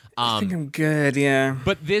 I think I'm good, yeah.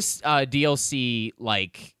 But this DLC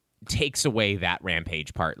like takes away that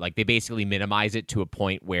rampage part. Like they basically minimize it to a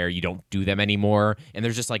point where you don't do them anymore, and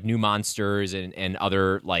there's just like new monsters and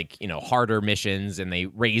other like, you know, harder missions, and they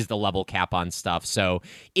raise the level cap on stuff. So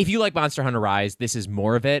if you like Monster Hunter Rise, this is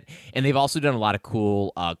more of it. And they've also done a lot of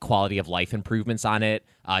cool quality of life improvements on it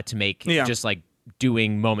to make just like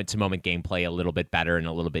doing moment to moment gameplay a little bit better and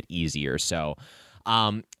a little bit easier. So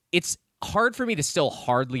it's hard for me to still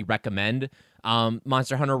hardly recommend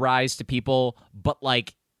Monster Hunter Rise to people, but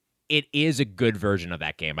like it is a good version of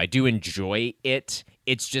that game. I do enjoy it.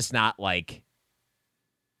 It's just not like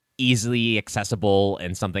easily accessible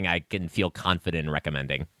and something I can feel confident in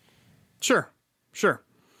recommending. Sure.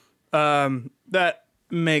 That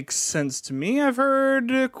makes sense to me. I've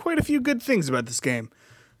heard quite a few good things about this game.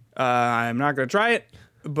 I'm not going to try it,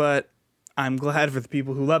 but I'm glad for the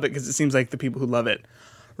people who love it, because it seems like the people who love it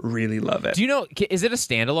really love it. Do you know, is it a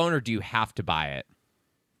standalone or do you have to buy it?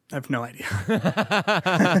 I have no idea.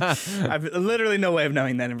 I've literally no way of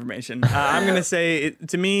knowing that information. I'm going to say,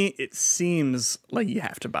 to me, it seems like you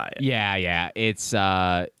have to buy it. Yeah. It's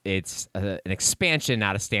an expansion,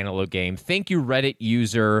 not a standalone game. Thank you, Reddit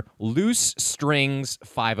user Loose Strings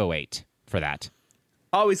 508 for that.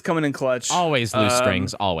 Always coming in clutch. Always loose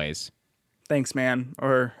strings, always. Thanks, man,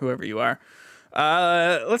 or whoever you are.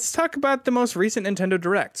 Let's talk about the most recent Nintendo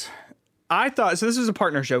Direct. This was a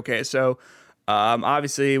partner showcase, so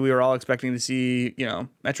obviously we were all expecting to see, you know,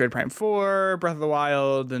 Metroid Prime 4, Breath of the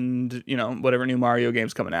Wild, and, you know, whatever new Mario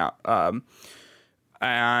games coming out.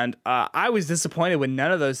 And I was disappointed when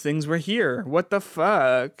none of those things were here. What the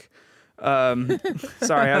fuck?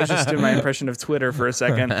 Sorry, I was just doing my impression of Twitter for a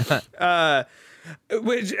second.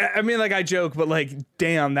 Which, I mean, like, I joke, but, like,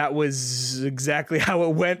 damn, that was exactly how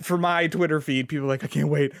it went for my Twitter feed. People are like, I can't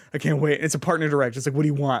wait. It's a partner direct. It's like, what do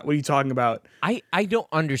you want? What are you talking about? I don't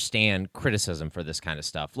understand criticism for this kind of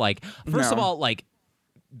stuff. Like, first of all, like,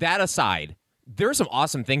 that aside, there are some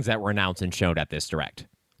awesome things that were announced and shown at this direct.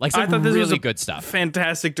 Like, some really good stuff.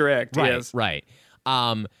 Fantastic direct, yes. Right.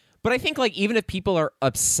 But I think, like, even if people are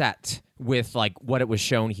upset with, like, what it was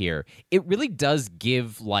shown here, it really does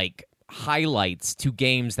give, like, highlights to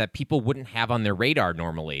games that people wouldn't have on their radar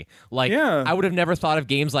normally. Like, I would have never thought of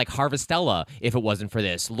games like Harvestella if it wasn't for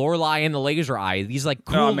this. Lorelei and the Laser Eye, these like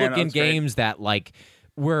cool looking games that like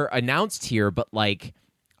were announced here, but like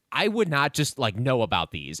I would not just like know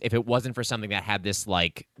about these if it wasn't for something that had this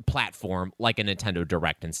like platform like a Nintendo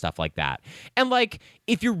Direct and stuff like that. And like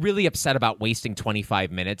if you're really upset about wasting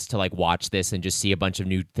 25 minutes to like watch this and just see a bunch of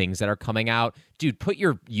new things that are coming out, dude, put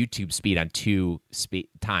your YouTube speed on 2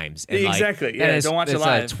 times. And, like, exactly. Yeah, don't watch it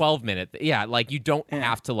live. It's a 12-minute. Yeah, like you don't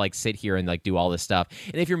have to like sit here and like do all this stuff.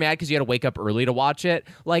 And if you're mad because you had to wake up early to watch it,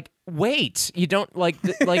 like wait, you don't like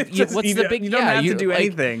what's the big? You don't have to do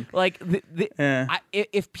anything. Like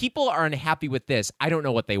if people are unhappy with this, I don't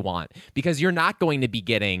know what they want, because you're not going to be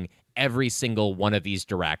getting every single one of these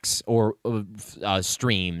directs or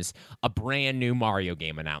streams a brand new Mario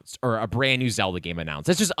game announced or a brand new Zelda game announced.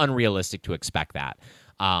 It's just unrealistic to expect that.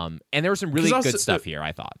 And there was some really good stuff here,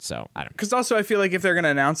 I thought. So I don't know. Because also I feel like if they're going to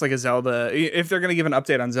announce like a Zelda, if they're going to give an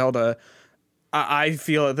update on Zelda, I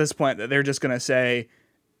feel at this point that they're just going to say,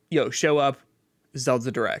 yo, show up,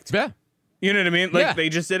 Zelda Direct. Yeah. You know what I mean? Like they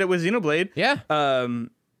just did it with Xenoblade. Yeah.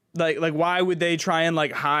 Like why would they try and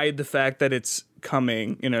like hide the fact that it's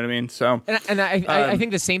coming? You know what I mean? So and I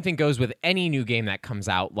think the same thing goes with any new game that comes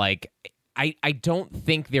out. Like I don't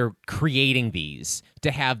think they're creating these to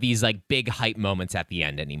have these like big hype moments at the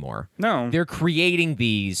end anymore. No. They're creating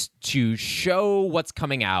these to show what's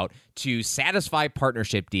coming out, to satisfy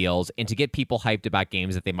partnership deals, and to get people hyped about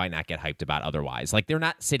games that they might not get hyped about otherwise. Like they're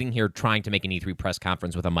not sitting here trying to make an E3 press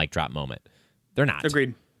conference with a mic drop moment. They're not.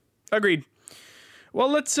 Agreed. Well,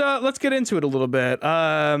 let's get into it a little bit.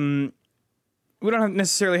 We don't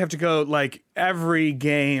necessarily have to go like every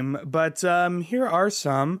game, but here are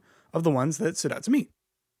some of the ones that stood out to me.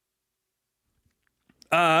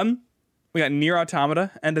 We got Nier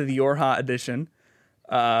Automata, End of the Yorha edition,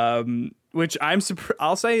 which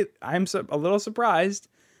I'll say I'm a little surprised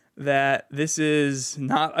that this is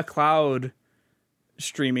not a cloud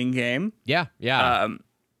streaming game. Yeah.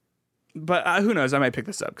 But who knows? I might pick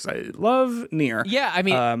this up because I love Nier. Yeah, I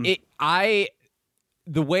mean,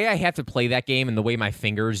 the way I have to play that game and the way my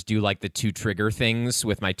fingers do like the two trigger things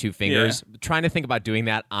with my two fingers, trying to think about doing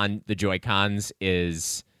that on the Joy-Cons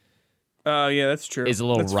is yeah, that's true. Is a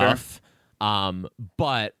little that's rough.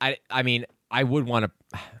 But I mean, I would want to.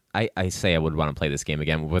 I say I would want to play this game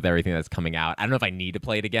again with everything that's coming out. I don't know if I need to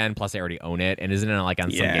play it again. Plus, I already own it, and isn't it like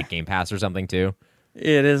on some Game Pass or something too?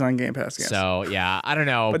 It is on Game Pass. Yes. So yeah, I don't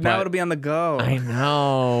know. But now it'll be on the go. I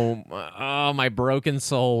know. Oh, my broken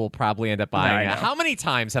soul will probably end up buying it. How many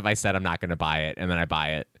times have I said I'm not going to buy it, and then I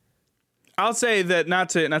buy it? I'll say that not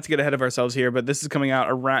to get ahead of ourselves here, but this is coming out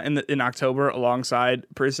around in October alongside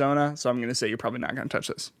Persona. So I'm going to say you're probably not going to touch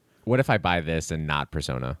this. What if I buy this and not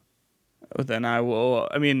Persona? Then I will.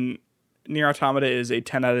 I mean, Nier Automata is a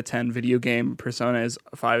 10 out of 10 video game. Persona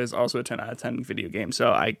 5 is also a 10 out of 10 video game.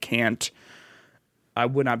 So I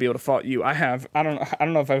would not be able to fault you. I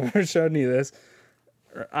don't know if I've ever shown you this.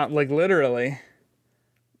 Like literally,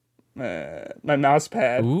 my mouse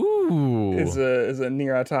pad is a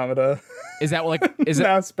Nier Automata. Is that like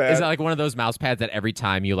mouse pad? Is that like one of those mouse pads that every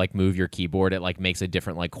time you like move your keyboard, it like makes a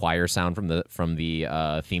different like choir sound from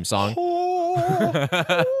the theme song?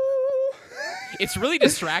 It's really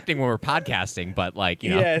distracting when we're podcasting, but like, you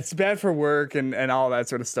know. Yeah, it's bad for work and all that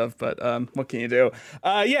sort of stuff, but what can you do?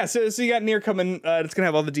 So you got Nier coming. It's going to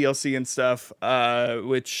have all the DLC and stuff,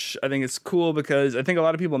 which I think is cool because I think a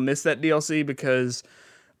lot of people miss that DLC because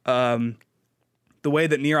the way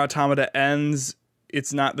that Nier Automata ends,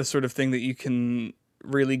 it's not the sort of thing that you can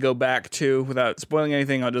really go back to without spoiling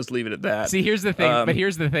anything. I'll just leave it at that. See, here's the thing. But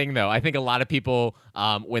here's the thing, though. I think a lot of people,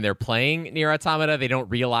 when they're playing Nier Automata, they don't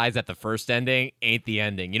realize that the first ending ain't the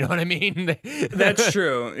ending. You know what I mean? That's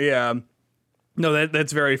true. Yeah. No,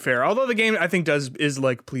 that's very fair. Although the game, I think, is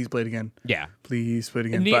like, please play it again. Yeah. Please play it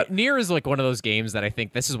again. Nier is like one of those games that I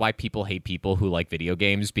think this is why people hate people who like video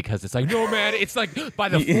games, because it's like, no, man, it's like by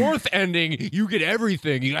the fourth ending, you get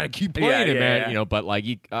everything. You got to keep playing it, man. Yeah. You know, but like,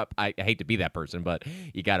 I hate to be that person, but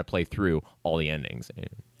you got to play through all the endings.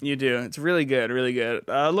 You do. It's really good, really good.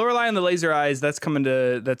 Lorelei and the Laser Eyes, that's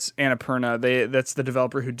Annapurna. That's the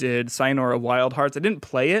developer who did Sayonara Wild Hearts. I didn't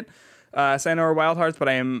play it. Sayonara Wild Hearts, but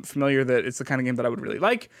I am familiar that it's the kind of game that I would really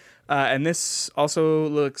like. And this also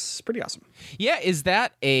looks pretty awesome. Yeah, is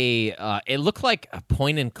that it looked like a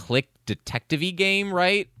point-and-click detective-y game,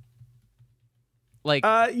 right? Like,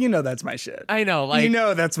 that's my shit. I know, like,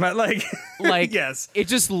 that's my, like, yes. It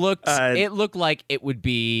just looked, it looked like it would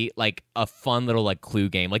be, like, a fun little, like, Clue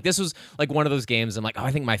game. Like, this was, like, one of those games I'm like,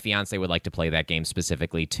 I think my fiance would like to play that game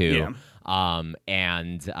specifically, too. Yeah.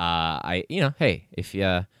 Hey, if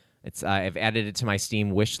you... I've added it to my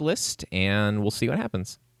Steam wish list, and we'll see what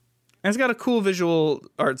happens. And it's got a cool visual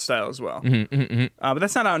art style as well. But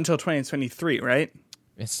that's not out until 2023, right?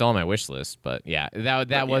 It's still on my wish list, but yeah,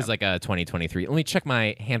 that was like a 2023. Let me check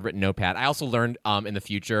my handwritten notepad. I also learned in the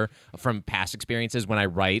future from past experiences when I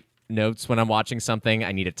write notes when I'm watching something,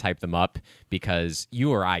 I need to type them up because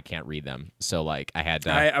you or I can't read them. So like I had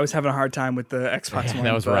to. I was having a hard time with the Xbox One.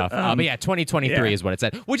 That was rough. But yeah, 2023 is what it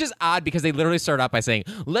said, which is odd because they literally start off by saying,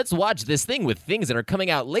 "Let's watch this thing with things that are coming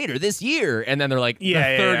out later this year," and then they're like, "The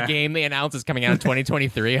third game they announced is coming out in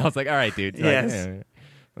 2023." I was like, "All right, dude." Yes. Like,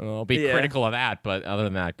 I'll be critical of that, but other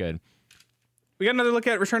than that, good. We got another look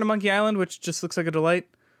at Return to Monkey Island, which just looks like a delight.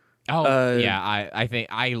 Oh yeah, I think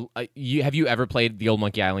have you ever played the old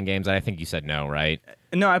Monkey Island games? I think you said no, right?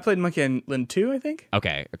 No, I played Monkey Island 2, I think.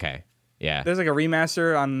 Okay, yeah. There's like a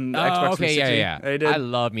remaster on Xbox 360. Yeah. I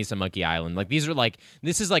love me some Monkey Island. Like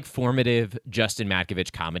this is like formative Justin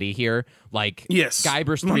Matkovich comedy here. Like yes,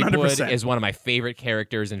 Guybrush Threepwood is one of my favorite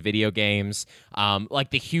characters in video games.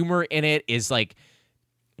 Like the humor in it is like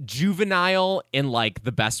juvenile in like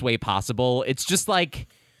the best way possible. It's just like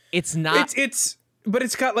it's not. But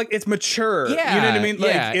it's got like it's mature. Yeah, you know what I mean?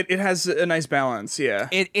 Like it has a nice balance. Yeah.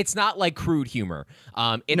 It's not like crude humor.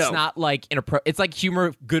 It's not like it's like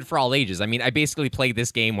humor good for all ages. I mean, I basically played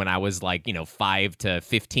this game when I was like 5 to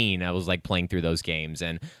 15. I was like playing through those games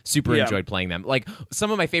and super enjoyed playing them. Like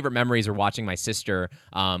some of my favorite memories are watching my sister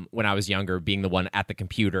when I was younger, being the one at the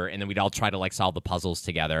computer, and then we'd all try to like solve the puzzles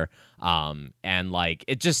together. And like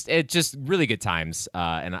it just really good times.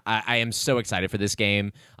 And I am so excited for this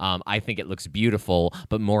game. I think it looks beautiful.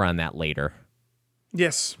 But more on that later.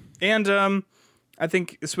 Yes, and I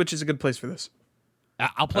think Switch is a good place for this.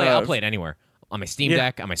 I'll play it anywhere on my Steam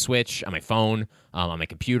Deck, on my Switch, on my phone, on my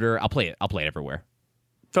computer. I'll play it everywhere.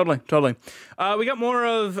 Totally. We got more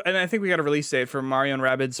of, and I think we got a release date for Mario and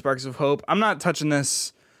Rabbids Sparks of Hope. I'm not touching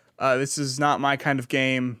this. This is not my kind of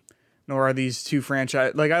game, nor are these two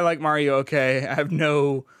franchise. Like I like Mario, okay. I have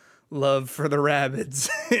no love for the Rabbids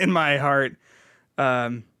in my heart.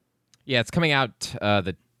 Yeah, it's coming out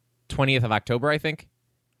the 20th of October, I think.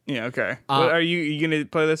 Yeah, okay. Are you going to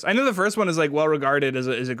play this? I know the first one is like well regarded as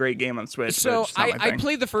a great game on Switch. So I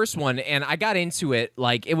played the first one and I got into it.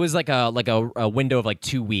 Like it was like a window of like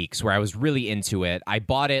 2 weeks where I was really into it. I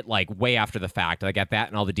bought it like way after the fact. I got that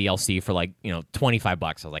and all the DLC for like $25.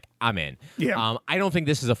 I was like, I'm in. Yeah. I don't think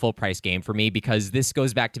this is a full price game for me because this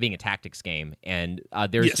goes back to being a tactics game, and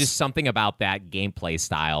there's just something about that gameplay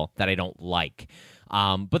style that I don't like.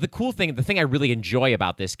 But the thing I really enjoy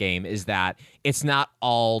about this game is that it's not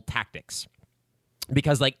all tactics.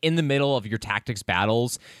 Because like in the middle of your tactics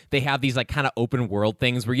battles, they have these like kind of open world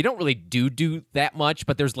things where you don't really do that much,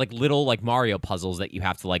 but there's like little like Mario puzzles that you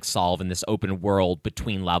have to like solve in this open world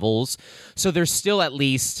between levels. So there's still at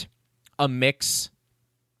least a mix.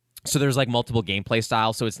 So there's like multiple gameplay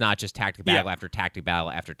styles, so it's not just tactic battle after tactic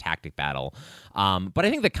battle after tactic battle. But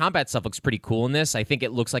I think the combat stuff looks pretty cool in this. I think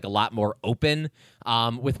it looks like a lot more open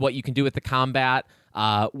with what you can do with the combat,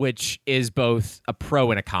 which is both a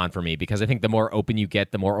pro and a con for me because I think the more open you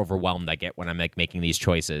get, the more overwhelmed I get when I'm like making these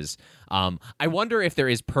choices. I wonder if there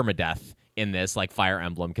is permadeath in this, like Fire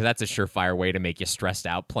Emblem, because that's a surefire way to make you stressed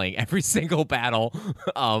out playing every single battle.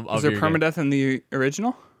 Is there permadeath in the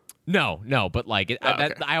original? No, but like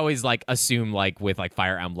I always like assume like with like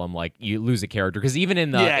Fire Emblem, like you lose a character because even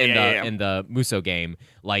in the Musou game,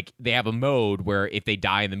 like they have a mode where if they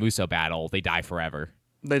die in the Musou battle, they die forever.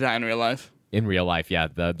 They die in real life. In real life, yeah.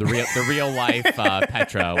 The real life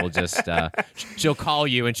Petra will just she'll call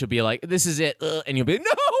you and she'll be like, "This is it," and you'll be like,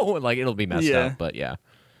 no, and like it'll be messed up. But yeah.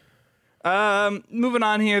 Moving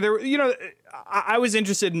on here, I was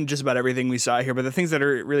interested in just about everything we saw here, but the things that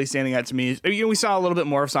are really standing out to me is, we saw a little bit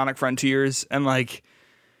more of Sonic Frontiers, and like,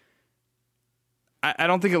 I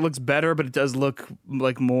don't think it looks better, but it does look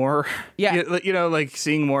like more. Yeah. Like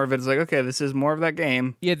seeing more of it is like, okay, this is more of that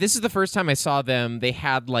game. Yeah, this is the first time I saw them. They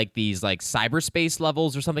had like these like cyberspace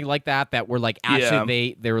levels or something like that were like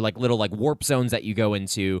actually they were like little like warp zones that you go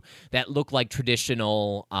into that look like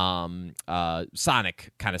traditional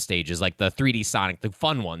Sonic kind of stages, like the 3D Sonic, the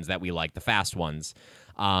fun ones that we like, the fast ones.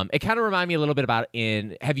 It kind of reminded me a little bit about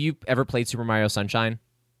have you ever played Super Mario Sunshine?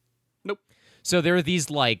 Nope. So there are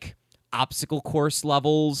these like obstacle course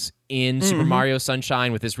levels in Super Mario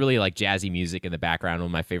Sunshine with this really like jazzy music in the background, one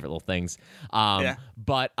of my favorite little things.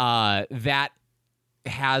 But that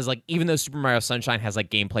has like, even though Super Mario Sunshine has like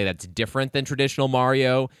gameplay that's different than traditional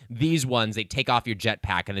Mario, these ones, they take off your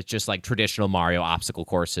jetpack and it's just like traditional Mario obstacle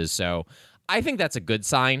courses. So I think that's a good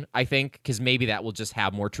sign, because maybe that will just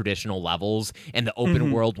have more traditional levels and the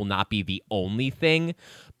open world will not be the only thing.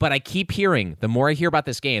 But I keep hearing, the more I hear about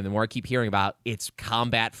this game, the more I keep hearing about it's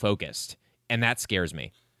combat focused. And that scares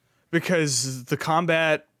me. Because the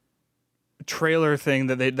combat trailer thing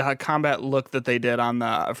the combat look that they did for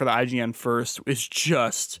the IGN first is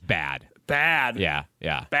just bad. Yeah.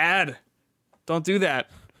 Bad. Don't do that.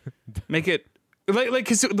 Make it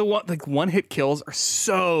because the one hit kills are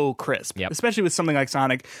so crisp, especially with something like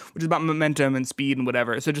Sonic, which is about momentum and speed and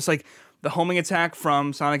whatever. So just like the homing attack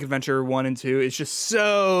from Sonic Adventure 1 and 2 is just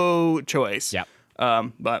so choice. Yep.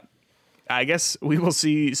 But I guess we will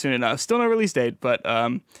see soon enough. Still no release date, but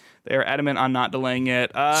they're adamant on not delaying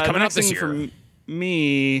it. It's coming out this year. For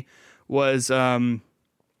me was the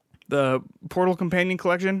Portal Companion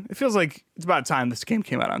Collection. It feels like it's about time this game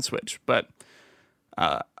came out on Switch, but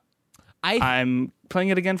I'm playing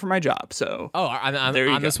it again for my job. So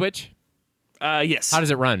on the Switch? Yes. How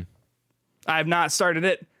does it run? I've not started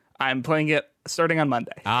it. I'm playing it starting on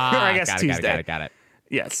Monday. Or I guess Tuesday. Got it.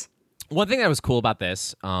 Yes. One thing that was cool about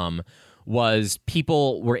this was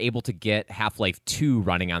people were able to get Half-Life 2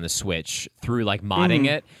 running on the Switch through like modding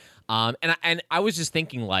it. And I was just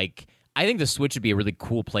thinking like, I think the Switch would be a really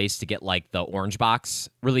cool place to get like the orange box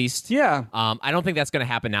released. Yeah. I don't think that's going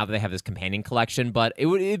to happen now that they have this companion collection, but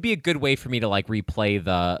it'd be a good way for me to like replay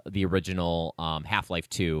the original Half-Life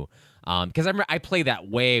 2. Because I played that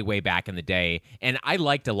way back in the day, and I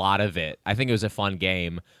liked a lot of it. I think it was a fun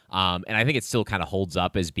game, and I think it still kind of holds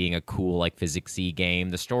up as being a cool like physics-y game.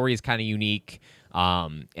 The story is kind of unique,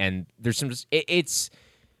 and there's some.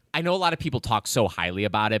 I know a lot of people talk so highly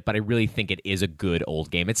about it, but I really think it is a good old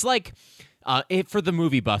game. It's like. For the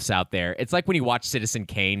movie buffs out there, it's like when you watch Citizen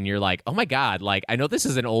Kane and you're like, oh my God, like I know this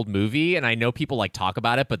is an old movie and I know people like talk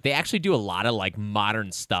about it, but they actually do a lot of like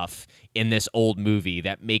modern stuff in this old movie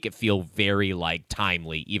that make it feel very like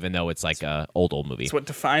timely, even though it's like a old movie. It's what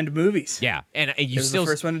defined movies. Yeah, and you still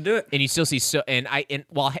the first one to do it, and you still see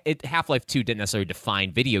while Half-Life 2 didn't necessarily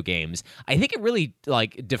define video games, I think it really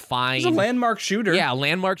like defined. It's a landmark shooter. Yeah,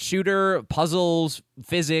 landmark shooter, puzzles,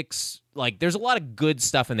 physics. Like, there's a lot of good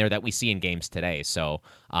stuff in there that we see in games today. So,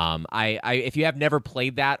 if you have never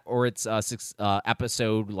played that or its 6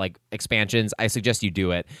 episode like expansions, I suggest you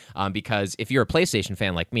do it. Because if you're a PlayStation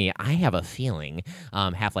fan like me, I have a feeling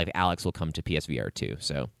Half-Life Alyx will come to PSVR too.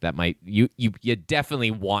 So that might you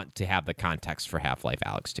definitely want to have the context for Half-Life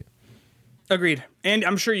Alyx too. Agreed, and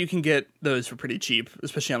I'm sure you can get those for pretty cheap,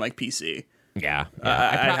 especially on like PC. Yeah.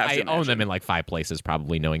 I own them in like 5 places,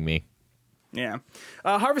 probably, knowing me. Yeah.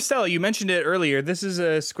 Harvestella, you mentioned it earlier. This is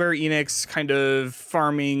a Square Enix kind of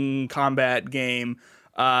farming combat game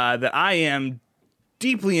that I am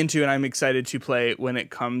deeply into, and I'm excited to play when it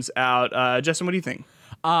comes out. Justin, what do you think?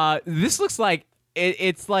 This looks like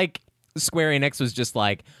it's like Square Enix was just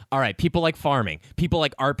like, all right, people like farming, people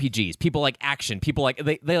like RPGs, people like action, people like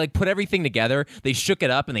they like put everything together. They shook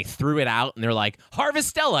it up and they threw it out, and they're like,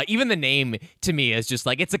 Harvestella. Even the name to me is just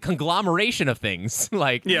like, it's a conglomeration of things.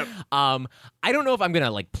 Like, yep. I don't know if I'm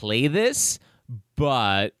gonna like play this,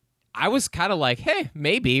 but I was kind of like, hey,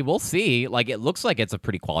 maybe we'll see. Like, it looks like it's a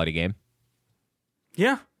pretty quality game.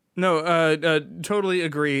 Yeah. No. Totally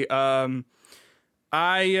agree.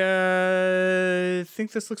 I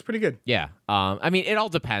think this looks pretty good. Yeah. I mean, it all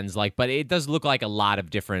depends, like, but it does look like a lot of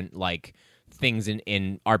different like things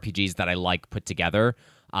in RPGs that I like put together.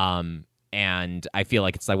 And I feel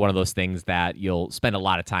like it's like one of those things that you'll spend a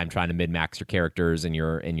lot of time trying to min-max your characters in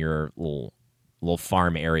your little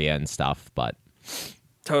farm area and stuff, but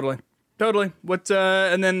totally. What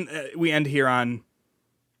and then we end here on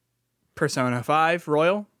Persona 5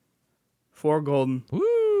 Royal, 4 golden,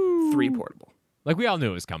 3 portable. Like, we all knew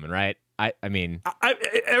it was coming, right? I mean,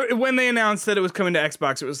 when they announced that it was coming to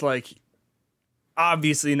Xbox, it was like,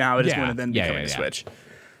 obviously now it is going to then be coming to Switch.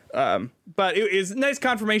 But it is nice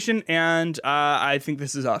confirmation, and I think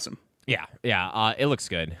this is awesome. Yeah, it looks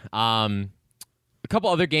good. A couple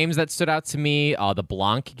other games that stood out to me. The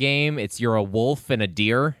Blanc game. You're a wolf and a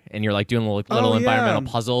deer, and you're like doing little environmental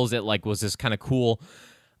puzzles. It like was this kind of cool.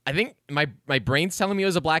 I think my brain's telling me it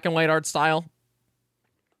was a black and white art style,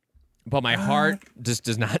 but my heart just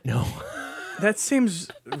does not know. That seems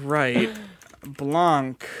right.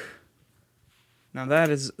 Blanc. Now that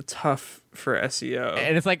is tough for SEO.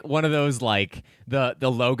 And it's like one of those, like, the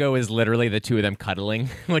logo is literally the two of them cuddling,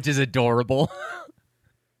 which is adorable.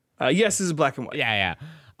 Yes, this is black and white. Yeah.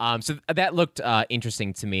 So that looked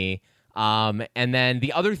interesting to me. And then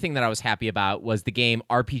the other thing that I was happy about was the game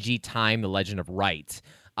RPG Time: The Legend of Wright.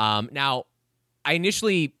 Now, I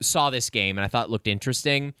initially saw this game and I thought it looked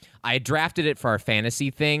interesting. I had drafted it for our fantasy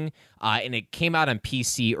thing, and it came out on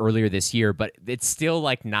PC earlier this year, but it's still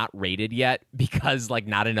like not rated yet because like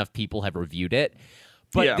not enough people have reviewed it.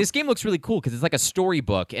 But this game looks really cool because it's like a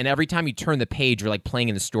storybook, and every time you turn the page, you're like playing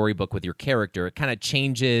in the storybook with your character. It kind of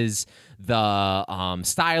changes the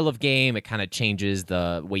style of game. It kind of changes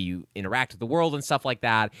the way you interact with the world and stuff like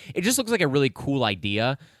that. It just looks like a really cool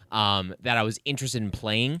idea that I was interested in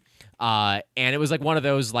playing. And it was like one of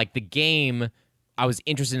those, like, the game, I was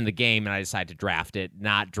interested in the game and I decided to draft it,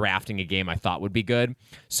 not drafting a game I thought would be good.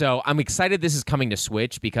 So I'm excited this is coming to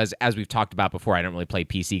Switch because, as we've talked about before, I don't really play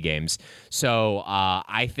PC games. So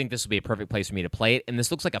I think this will be a perfect place for me to play it. And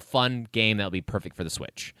this looks like a fun game that'll be perfect for the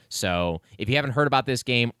Switch. So if you haven't heard about this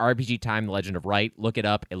game, RPG Time: The Legend of Wright, look it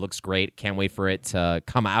up. It looks great. Can't wait for it to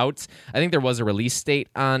come out. I think there was a release date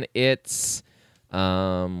on it.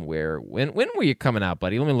 When were you coming out,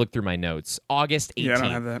 buddy? Let me look through my notes. August 18th. Yeah, I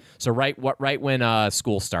don't have that. So right when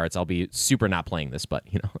school starts, I'll be super not playing this, but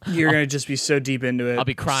you're gonna just be so deep into it. I'll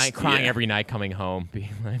be crying every night coming home,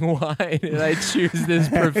 being like, why did I choose this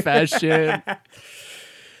profession?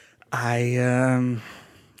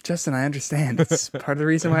 Justin, I understand. It's part of the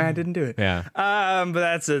reason why I didn't do it. Yeah. But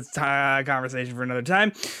that's a conversation for another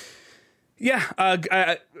time.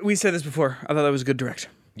 Yeah. We said this before. I thought that was a good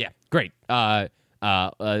direction. Yeah. Great. 11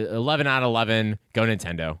 out of 11. Go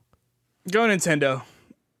Nintendo. Go Nintendo.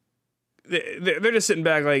 They're just sitting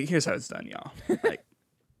back like, here's how it's done, y'all. Like,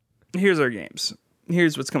 here's our games.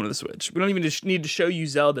 Here's what's coming to the Switch. We don't even need to show you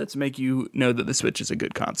Zelda to make you know that the Switch is a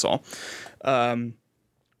good console. All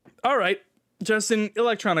right. Justin,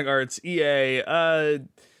 Electronic Arts, EA,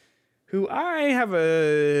 who I have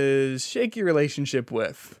a shaky relationship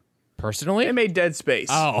with. Personally? They made Dead Space.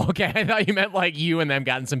 Oh, okay. I thought you meant like you and them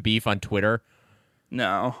gotten some beef on Twitter.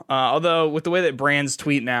 No. Although, with the way that brands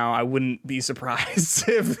tweet now, I wouldn't be surprised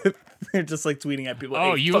if They're just like tweeting at people.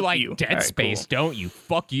 Oh, hey, you fuck like you. Dead All right, Space, cool. don't you?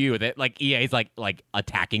 Fuck you. That like EA is like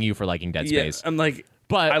attacking you for liking Dead Space. I'm like,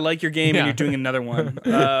 but I like your game and you're doing another one.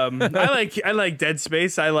 I like Dead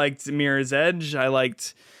Space. I liked Mirror's Edge. I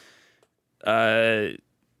liked.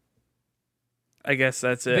 I guess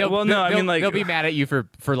that's it. They'll be mad at you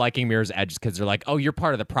for liking Mirror's Edge because they're like, oh, you're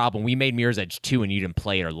part of the problem. We made Mirror's Edge 2 and you didn't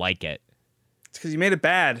play it or like it. It's because you made it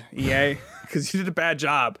bad, EA. Because you did a bad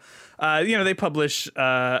job. They publish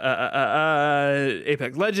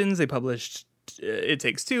Apex Legends. They published It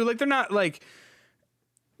Takes Two. Like they're not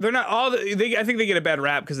all. I think they get a bad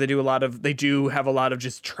rap because they do have a lot of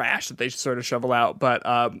just trash that they sort of shovel out. But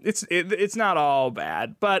it's not all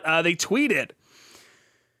bad. But they tweeted.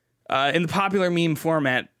 In the popular meme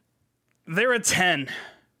format, they're a 10,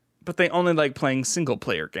 but they only like playing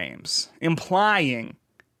single-player games, implying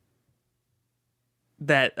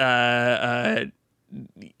that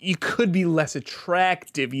you could be less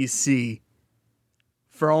attractive, you see,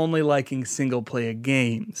 for only liking single-player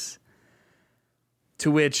games. To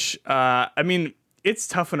which, it's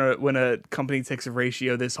tough when a company takes a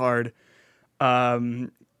ratio this hard. I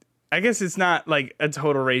guess it's not like a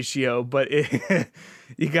total ratio, but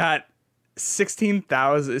you got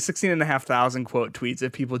 16,500 quote tweets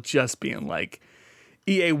of people just being like,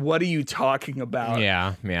 EA, what are you talking about?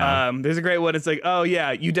 Yeah. There's a great one. It's like, oh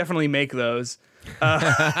yeah, you definitely make those.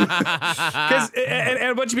 Because and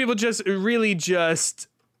a bunch of people just really just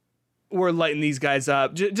were lighting these guys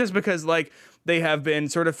up just because like they have been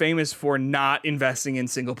sort of famous for not investing in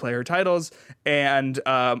single player titles and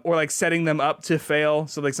or like setting them up to fail.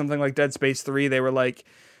 So like something like Dead Space 3, they were like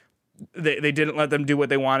they didn't let them do what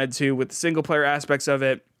they wanted to with the single player aspects of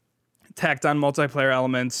it. Tacked on multiplayer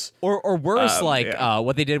elements, or worse,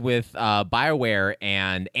 what they did with BioWare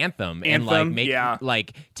and Anthem, and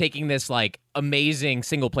like taking this like amazing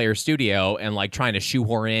single player studio and like trying to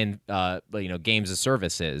shoehorn in games as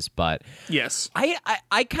services. But yes,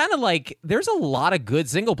 I kind of like there's a lot of good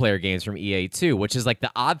single player games from EA too, which is like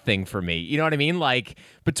the odd thing for me. You know what I mean? Like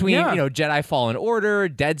between Jedi Fallen Order,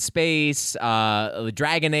 Dead Space,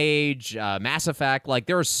 Dragon Age, Mass Effect, like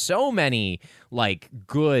there are so many like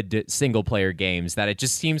good single player games that it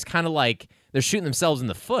just seems kind of like they're shooting themselves in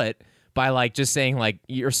the foot by like just saying like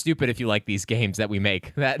you're stupid if you like these games that we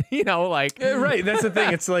make. That right. That's the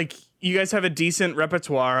thing. It's like you guys have a decent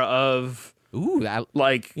repertoire of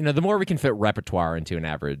the more we can fit repertoire into an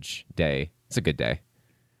average day, it's a good day.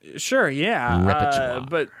 Sure, yeah,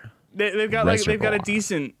 but they've got a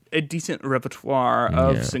decent repertoire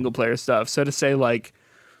of single player stuff. So to say like,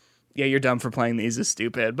 yeah, you're dumb for playing these is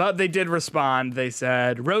stupid. But they did respond. They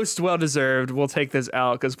said, roast well deserved. We'll take this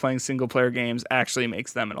out because playing single player games actually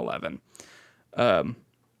makes them an 11.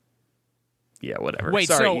 Yeah, whatever. Wait,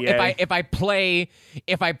 sorry, so EA. if I play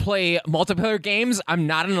multiplayer games, I'm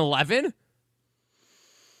not an 11?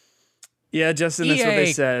 Yeah, Justin, that's what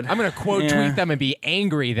they said. I'm gonna quote tweet them and be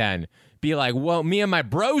angry then. Be like, well, me and my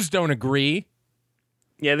bros don't agree.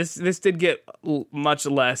 Yeah, this did get much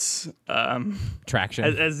less traction,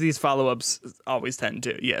 as these follow-ups always tend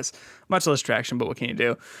to. Yes, much less traction, but what can you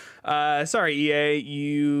do? Sorry, EA,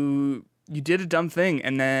 you did a dumb thing,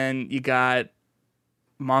 and then you got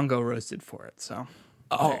Mongo roasted for it. So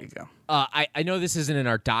there you go. I know this isn't in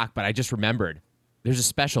our doc, but I just remembered there's a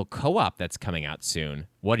special co-op that's coming out soon.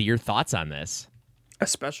 What are your thoughts on this? A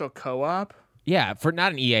special co-op? Yeah, for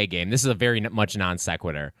not an EA game. This is a very much non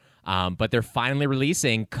sequitur. But they're finally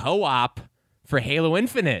releasing co-op for Halo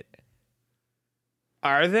Infinite.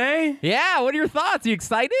 Are they? Yeah, what are your thoughts? Are you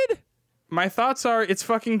excited? My thoughts are it's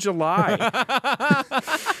fucking July.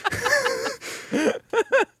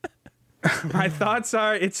 My thoughts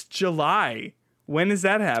are it's July. When is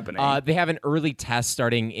that happening? They have an early test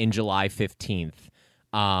starting in July 15th.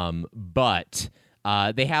 But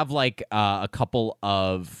they have like a couple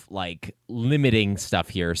of like limiting stuff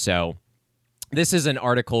here. So this is an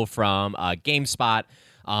article from GameSpot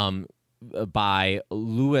by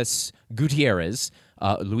Luis Gutierrez.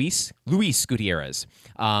 Luis Gutierrez.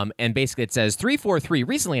 And basically it says 343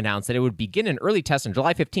 recently announced that it would begin an early test on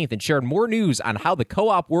July 15th and shared more news on how the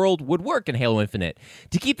co-op world would work in Halo Infinite.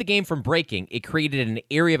 To keep the game from breaking, it created an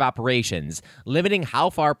area of operations, limiting how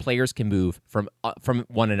far players can move from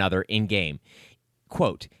one another in-game.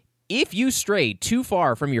 Quote, if you stray too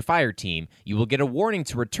far from your fire team, you will get a warning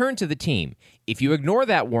to return to the team. If you ignore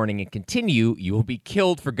that warning and continue, you will be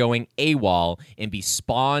killed for going AWOL and be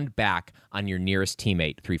spawned back on your nearest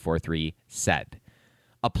teammate, 343 said.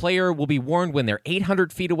 A player will be warned when they're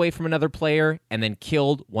 800 feet away from another player and then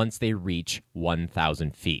killed once they reach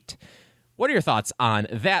 1,000 feet. What are your thoughts on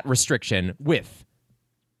that restriction with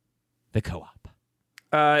the co-op?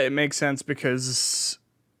 It makes sense because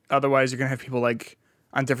Otherwise, you're gonna have people like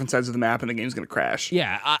on different sides of the map, and the game's gonna crash.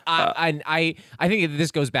 Yeah, I think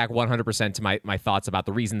this goes back 100% to my thoughts about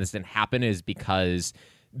the reason this didn't happen is because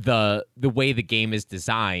the way the game is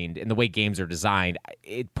designed and the way games are designed,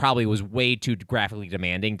 it probably was way too graphically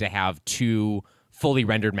demanding to have two fully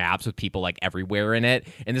rendered maps with people like everywhere in it.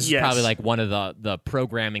 And this is probably like one of the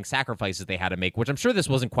programming sacrifices they had to make, which I'm sure this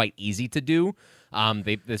wasn't quite easy to do.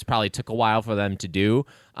 This probably took a while for them to do.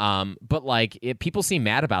 But like people seem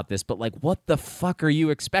mad about this, but like, what the fuck are you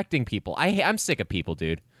expecting people? I'm sick of people,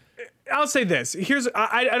 dude. I'll say this.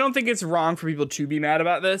 I don't think it's wrong for people to be mad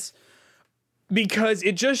about this because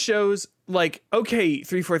it just shows like, okay,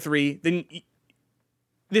 343, then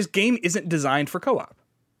this game isn't designed for co-op.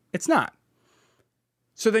 It's not.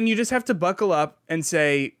 So then you just have to buckle up and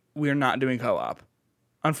say, we're not doing co-op.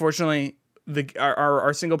 Unfortunately,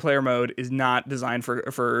 our single player mode is not designed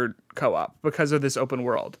for co-op because of this open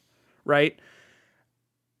world, right?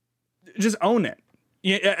 Just own it.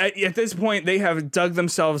 At this point, they have dug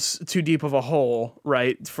themselves too deep of a hole,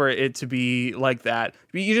 right, for it to be like that.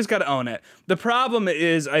 You just got to own it. The problem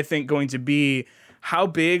is, I think, going to be how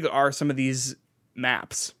big are some of these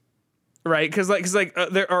maps? Right, because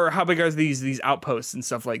there are how big are these outposts and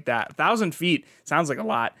stuff like that? 1,000 feet sounds like a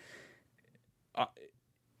lot.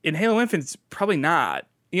 In Halo Infinite, it's probably not.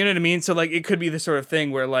 You know what I mean? So like, it could be the sort of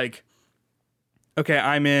thing where like, okay,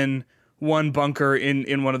 I'm in one bunker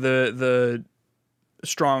in one of the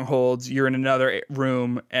strongholds. You're in another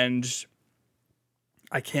room, and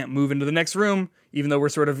I can't move into the next room, even though we're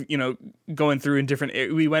sort of going through in different.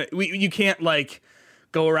 You can't like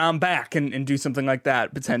go around back and do something like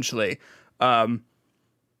that, potentially. I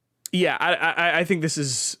think this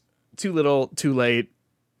is too little, too late.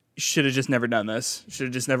 Should have just never done this. Should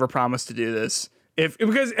have just never promised to do this.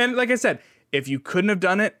 And like I said, if you couldn't have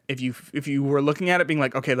done it, if you were looking at it being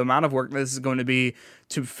like, okay, the amount of work this is going to be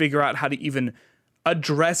to figure out how to even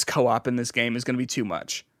address co-op in this game is going to be too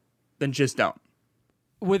much, then just don't.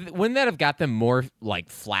 Wouldn't that have got them more like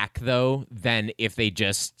flack though than if they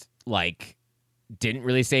just like didn't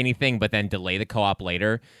really say anything, but then delay the co-op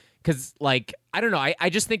later? Because, like, I don't know. I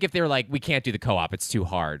just think if they were like, we can't do the co-op, it's too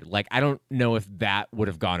hard. Like, I don't know if that would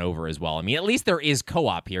have gone over as well. I mean, at least there is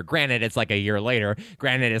co-op here. Granted, it's like a year later.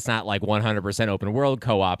 Granted, it's not like 100% open world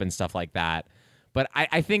co-op and stuff like that. But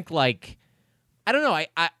I think, like, I don't know.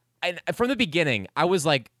 I from the beginning, I was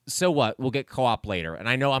like, so what? We'll get co-op later. And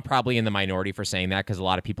I know I'm probably in the minority for saying that because a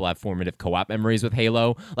lot of people have formative co-op memories with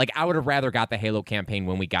Halo. Like, I would have rather got the Halo campaign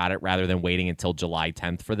when we got it rather than waiting until July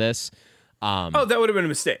 10th for this. That would have been a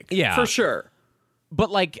mistake. Yeah. For sure. But,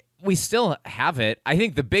 like, we still have it. I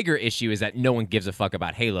think the bigger issue is that no one gives a fuck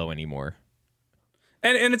about Halo anymore.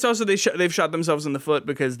 And it's also they've shot themselves in the foot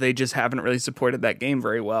because they just haven't really supported that game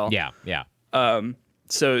very well. Yeah.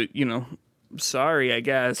 So, sorry, I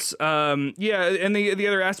guess. And the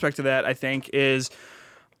other aspect of that, I think, is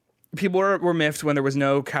people were miffed when there was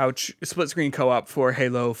no couch split-screen co-op for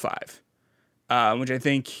Halo 5, which I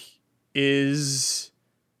think is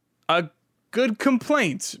a good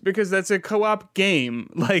complaint because that's a co-op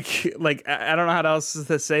game. Like I don't know how else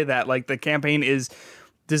to say that. Like, the campaign is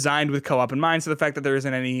designed with co-op in mind, so the fact that there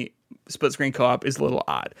isn't any split-screen co-op is a little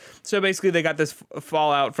odd. So basically, they got this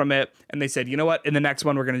fallout from it, and they said, you know what? In the next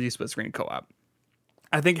one, we're going to do split-screen co-op.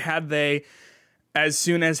 I think had they, as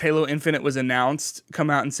soon as Halo Infinite was announced, come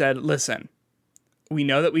out and said, listen, we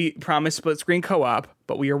know that we promised split-screen co-op,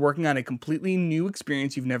 but we are working on a completely new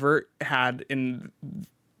experience you've never had in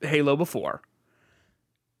Halo before.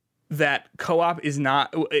 That co-op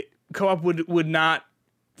would not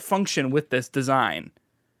function with this design.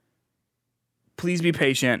 Please be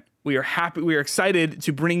patient. We are happy. We are excited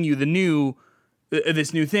to bring you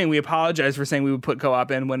this new thing. We apologize for saying we would put co-op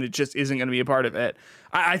in when it just isn't going to be a part of it.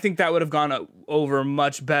 I think that would have gone over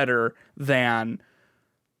much better than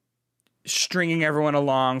stringing everyone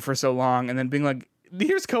along for so long and then being like,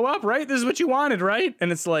 here's co-op, right? This is what you wanted, right?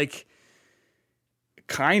 And it's like,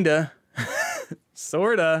 kinda.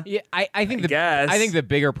 Sorta. Yeah, I think the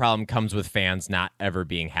bigger problem comes with fans not ever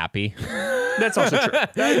being happy. That's also true.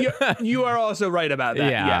 You are also right about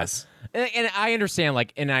that. Yeah. Yes. And I understand,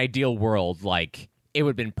 like, in an ideal world, like, it would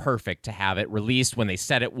have been perfect to have it released when they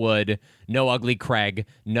said it would. No ugly Craig,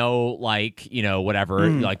 no, like, whatever,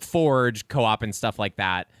 like Forge, co-op and stuff like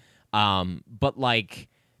that. But, like,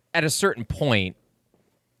 at a certain point,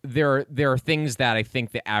 there are things that I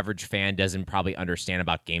think the average fan doesn't probably understand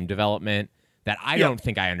about game development that I don't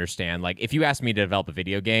think I understand. Like, if you ask me to develop a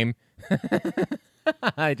video game,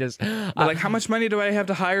 like, how much money do I have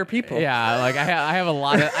to hire people? Yeah, like I have a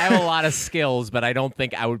lot of skills, but I don't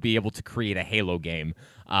think I would be able to create a Halo game.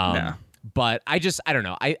 No. But I don't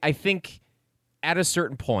know. I think at a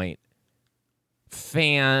certain point,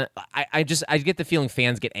 I get the feeling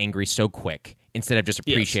fans get angry so quick instead of just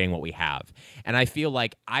appreciating what we have. And I feel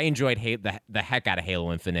like I enjoyed the heck out of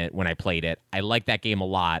Halo Infinite when I played it. I like that game a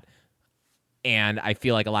lot. And I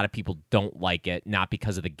feel like a lot of people don't like it, not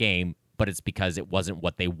because of the game, but it's because it wasn't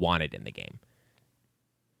what they wanted in the game.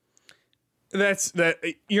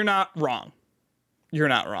 You're not wrong. You're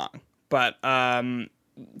not wrong. But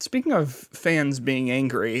speaking of fans being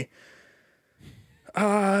angry,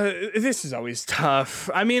 this is always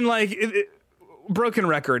tough. I mean, like, broken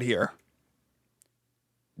record here.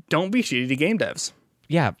 Don't be shitty to game devs.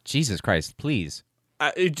 Yeah, Jesus Christ, please.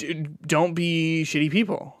 Don't be shitty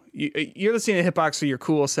people. You're listening to Hitbox, so you're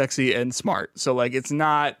cool, sexy, and smart. So, like, it's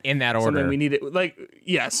not in that order. We need it. Like,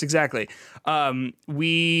 yes, exactly.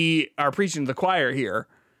 We are preaching to the choir here.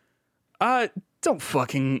 Don't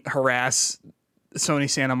fucking harass Sony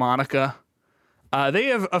Santa Monica. They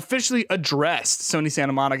have officially addressed. Sony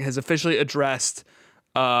Santa Monica has officially addressed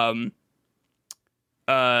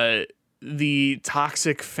the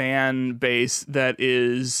toxic fan base that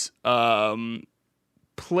is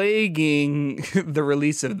plaguing the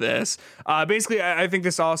release of this. Basically, I think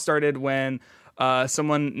this all started when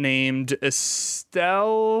someone named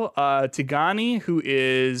Estelle Tigani, who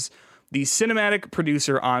is the cinematic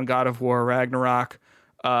producer on God of War Ragnarok,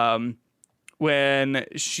 when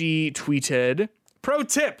she tweeted, "Pro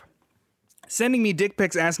tip, sending me dick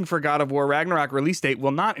pics asking for God of War Ragnarok release date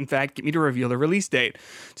will not, in fact, get me to reveal the release date.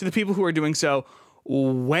 To the people who are doing so,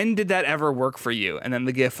 when did that ever work for you?" And then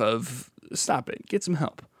the gif of, "Stop it, get some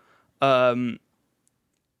help." I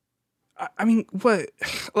mean, what?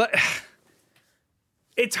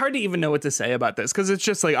 It's hard to even know what to say about this, because it's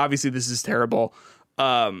just like, obviously this is terrible.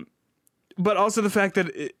 But also the fact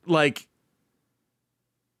that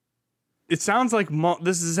it sounds like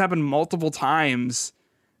this has happened multiple times,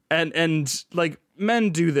 and like,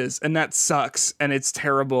 men do this, and that sucks, and it's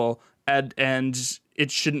terrible, and it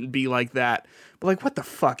shouldn't be like that. But like, what the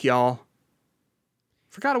fuck, y'all?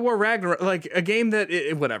 For God of War Ragnarok, like a game that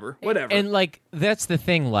whatever. And like, that's the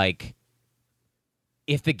thing. Like,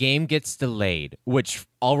 if the game gets delayed, which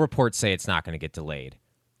all reports say it's not going to get delayed,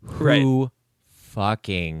 who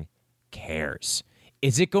fucking cares?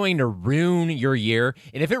 Is it going to ruin your year?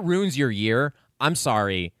 And if it ruins your year, I'm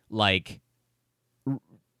sorry. Like,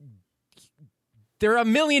 there are a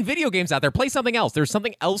million video games out there. Play something else. There's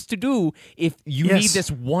something else to do if you need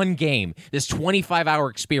this one game, this 25-hour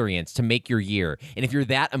experience to make your year. And if you're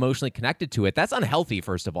that emotionally connected to it, that's unhealthy,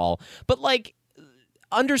 first of all. But, like,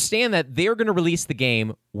 understand that they're going to release the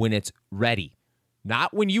game when it's ready.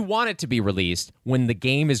 Not when you want it to be released, when the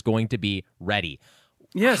game is going to be ready.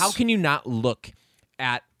 Yes. How can you not look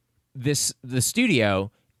at the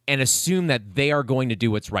studio and assume that they are going to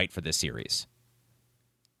do what's right for this series?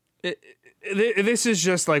 This is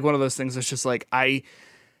just like one of those things that's just like,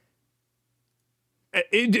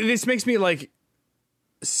 this makes me like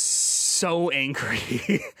so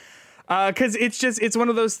angry. Because it's one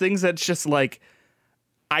of those things that's just like,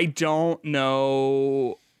 I don't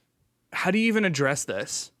know, how do you even address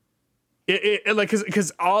this?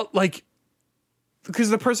 Because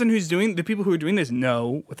the person who's doing, the people who are doing this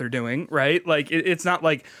know what they're doing, right? Like, it's not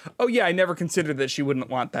like, oh yeah, I never considered that she wouldn't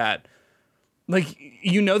want that. Like,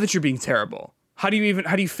 you know that you're being terrible. How do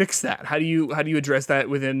you fix that? How do you address that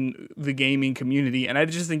within the gaming community? And I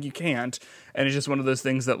just think you can't. And it's just one of those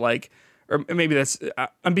things that, like, or maybe that's,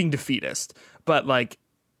 I'm being defeatist, but like,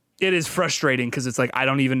 it is frustrating because it's like, I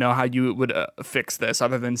don't even know how you would fix this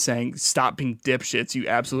other than saying, stop being dipshits, you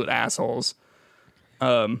absolute assholes.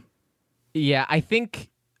 Yeah, I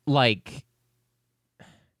think, like,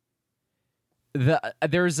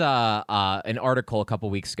 there's an article a couple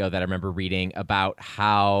weeks ago that I remember reading about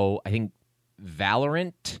how, I think,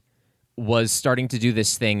 Valorant was starting to do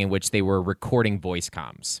this thing in which they were recording voice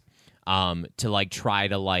comms to, like, try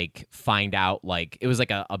to, like, find out, like, it was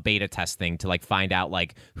like a beta test thing to, like, find out,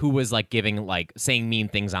 like, who was, like, giving, like, saying mean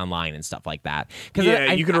things online and stuff like that.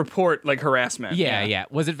 Yeah, you could report, like, harassment. Yeah.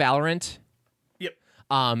 Was it Valorant? Yep.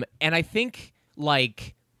 And I think,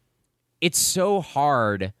 like, it's so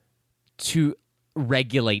hard to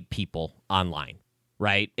regulate people online,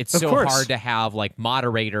 right? It's so hard to have, like,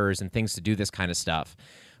 moderators and things to do this kind of stuff.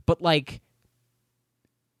 But, like,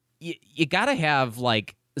 you gotta have,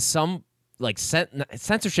 like, some, like,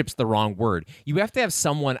 censorship's the wrong word. You have to have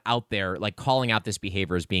someone out there, like, calling out this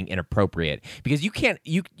behavior as being inappropriate, because you can't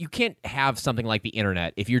have something like the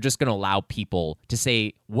internet if you're just going to allow people to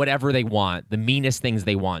say whatever they want, the meanest things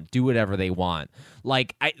they want, do whatever they want.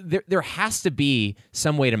 Like, there has to be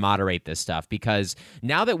some way to moderate this stuff, because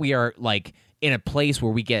now that we are, like, in a place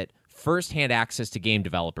where we get firsthand access to game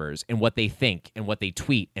developers and what they think and what they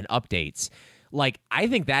tweet and updates. Like, I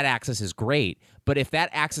think that access is great, but if that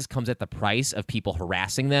access comes at the price of people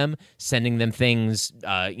harassing them, sending them things,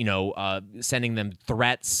 sending them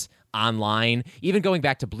threats online, even going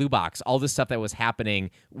back to Blue Box, all this stuff that was happening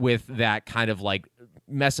with that kind of like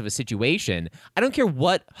mess of a situation, I don't care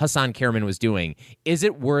what Hasan Karaman was doing. Is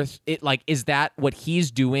it worth it? Like, is that what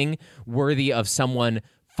he's doing worthy of someone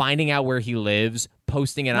finding out where he lives,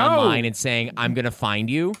 posting it online and saying, I'm going to find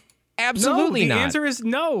you? Absolutely not. The answer is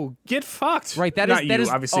no. Get fucked. Right. That is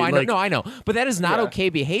obviously. Oh, I know. But that is not okay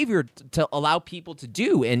behavior to allow people to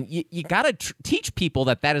do. And you got to teach people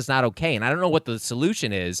that is not okay. And I don't know what the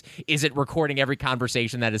solution is. Is it recording every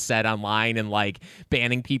conversation that is said online and like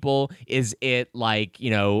banning people? Is it like,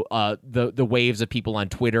 the waves of people on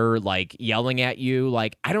Twitter like yelling at you?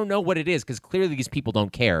 Like, I don't know what it is, because clearly these people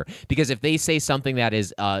don't care. Because if they say something that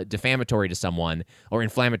is defamatory to someone or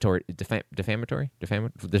inflammatory, if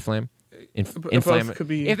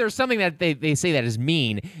there's something that they say that is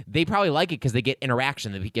mean, they probably like it because they get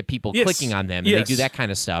interaction, they get people clicking on them, and they do that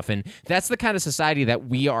kind of stuff. And that's the kind of society that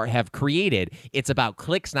we have created. It's about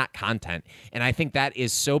clicks, not content. And I think that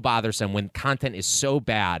is so bothersome when content is so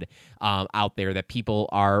bad out there that people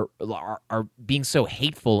are being so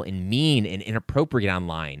hateful and mean and inappropriate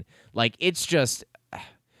online. Like, it's just...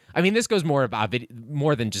 I mean, this goes more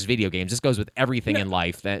than just video games. This goes with everything in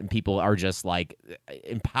life, that people are just like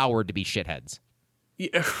empowered to be shitheads.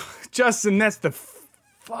 Yeah, Justin, that's the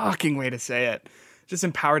fucking way to say it. Just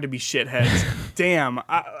empowered to be shitheads. Damn.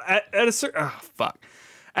 At a certain... Oh, fuck.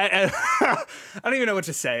 I don't even know what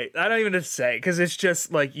to say. I don't even know what to say, because it's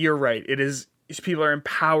just like, you're right. It is... People are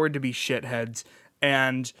empowered to be shitheads.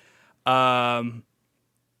 And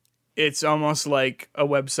it's almost like a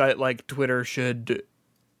website like Twitter should...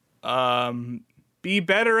 be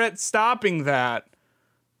better at stopping that.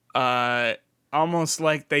 Almost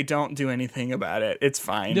like they don't do anything about it. It's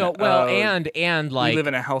fine. No, well, and like, we live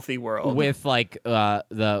in a healthy world with like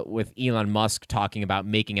with Elon Musk talking about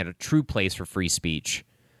making it a true place for free speech.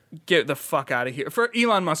 Get the fuck out of here. For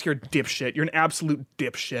Elon Musk, you're a dipshit. You're an absolute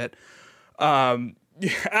dipshit.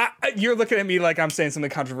 You're looking at me like I'm saying something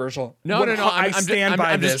controversial. No. I stand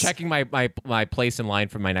by I'm this. just checking my place in line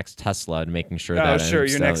for my next Tesla and making sure that. Oh, sure,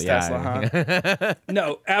 your next Tesla, huh?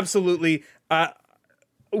 No, absolutely. I'll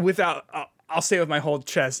say it with my whole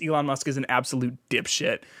chest, Elon Musk is an absolute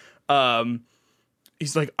dipshit.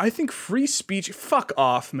 He's like, I think free speech. Fuck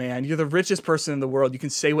off, man. You're the richest person in the world. You can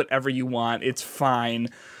say whatever you want. It's fine.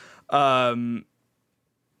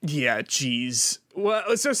 Yeah, geez.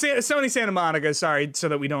 Well, so Sony Santa Monica, sorry, so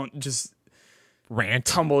that we don't just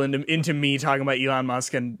tumble into me talking about Elon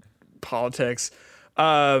Musk and politics.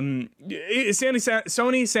 Sony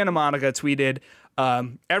Santa Monica tweeted,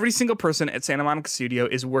 every single person at Santa Monica Studio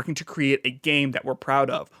is working to create a game that we're proud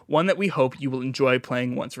of, one that we hope you will enjoy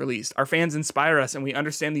playing once released. Our fans inspire us, and we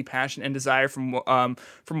understand the passion and desire for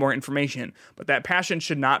more information. But that passion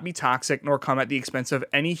should not be toxic nor come at the expense of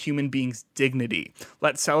any human being's dignity.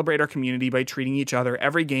 Let's celebrate our community by treating each other,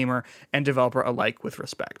 every gamer and developer alike, with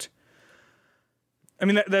respect. I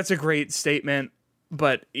mean, that's a great statement,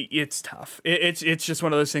 but it's tough. It's just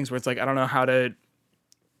one of those things where it's like, I don't know how to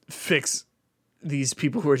fix these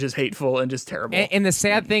people who are just hateful and just terrible. And the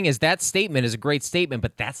sad thing is that statement is a great statement,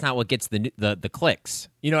 but that's not what gets the clicks.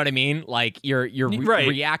 You know what I mean? Like, you're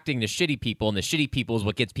reacting to shitty people, and the shitty people is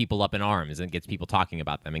what gets people up in arms and gets people talking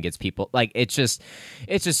about them and gets people like, it's just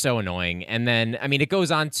so annoying. And then, I mean, it goes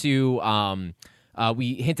on to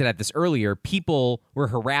we hinted at this earlier. People were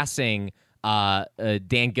harassing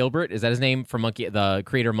Dan Gilbert. Is that his name? From the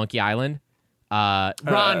creator of Monkey Island.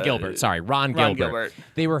 Ron Gilbert.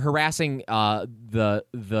 They were harassing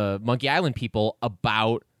the Monkey Island people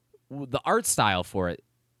about the art style for it,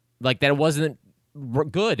 like that it wasn't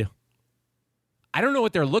good. I don't know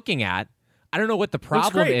what they're looking at. I don't know what the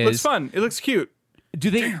problem is. It looks fun. It looks cute. Do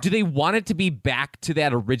they want it to be back to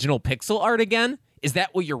that original pixel art again? Is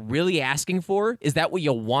that what you're really asking for? Is that what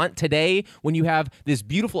you want today when you have this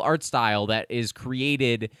beautiful art style that is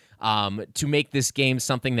created to make this game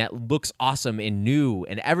something that looks awesome and new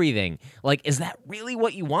and everything? Like, is that really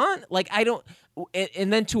what you want? Like, I don't...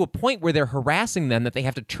 And then to a point where they're harassing them that they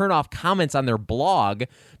have to turn off comments on their blog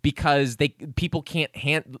because people can't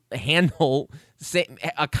handle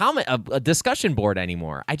a discussion board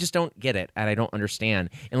anymore. I just don't get it, and I don't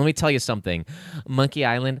understand. And let me tell you something: Monkey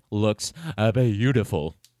Island looks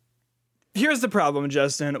beautiful. Here's the problem,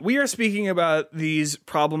 Justin. We are speaking about these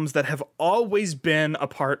problems that have always been a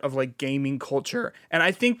part of like gaming culture, and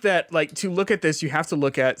I think that like to look at this, you have to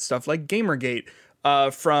look at stuff like Gamergate.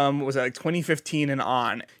 From, was that like 2015 and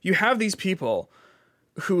on. You have these people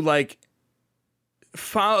who like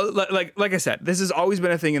follow, like I said, this has always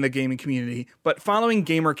been a thing in the gaming community, but following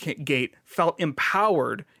Gamergate felt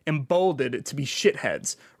empowered, emboldened to be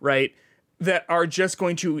shitheads, right? That are just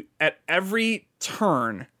going to, at every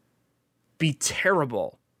turn, be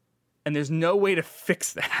terrible. And there's no way to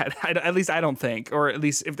fix that. At least I don't think, or at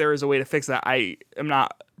least if there is a way to fix that, I am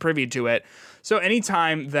not privy to it. So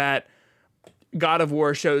anytime that God of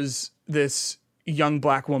War shows this young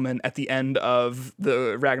black woman at the end of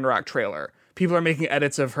the Ragnarok trailer, people are making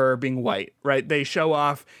edits of her being white, right? They show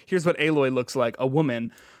off, here's what Aloy looks like, a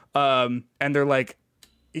woman. And they're like,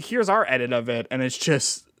 here's our edit of it. And it's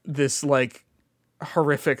just this like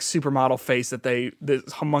horrific supermodel face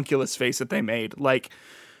this homunculus face that they made. Like,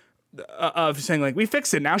 of saying like, we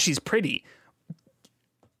fixed it, now she's pretty.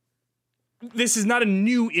 This is not a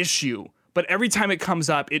new issue, but every time it comes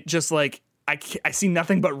up, it just like, I see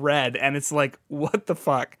nothing but red, and it's like, what the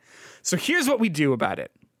fuck? So here's what we do about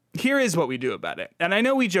it. Here is what we do about it. And I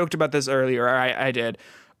know we joked about this earlier, or I did.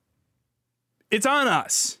 It's on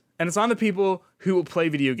us, and it's on the people who will play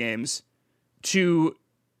video games to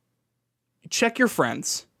check your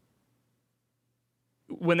friends.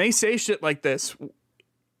 When they say shit like this,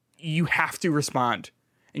 you have to respond,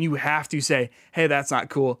 and you have to say, hey, that's not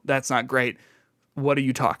cool. That's not great. What are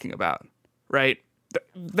you talking about? Right?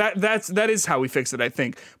 That is how we fix it, I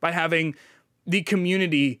think, by having the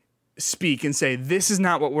community speak and say, this is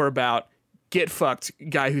not what we're about. Get fucked,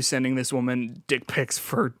 guy who's sending this woman dick pics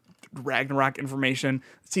for Ragnarok information.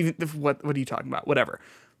 It's even, what are you talking about? Whatever.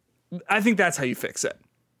 I think that's how you fix it.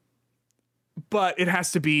 But it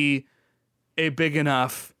has to be a big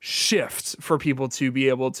enough shift for people to be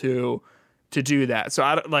able to do that.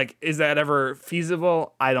 So is that ever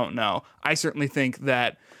feasible? I don't know. I certainly think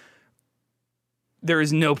that there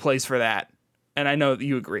is no place for that. And I know that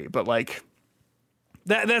you agree, but like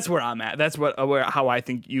that's where I'm at. That's how I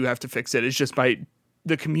think you have to fix it. It's just by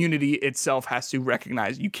the community itself has to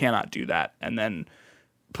recognize you cannot do that and then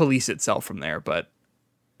police itself from there. But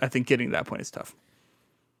I think getting to that point is tough.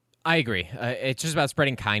 I agree. It's just about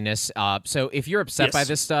spreading kindness. So if you're upset by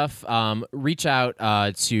this stuff, reach out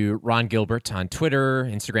to Ron Gilbert on Twitter,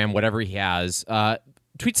 Instagram, whatever he has.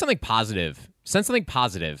 Tweet something positive. Send something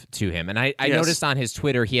positive to him. And I noticed on his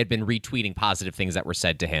Twitter he had been retweeting positive things that were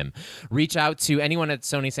said to him. Reach out to anyone at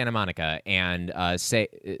Sony Santa Monica and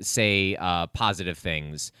say positive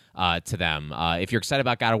things to them. If you're excited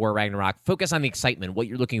about God of War Ragnarok, focus on the excitement, what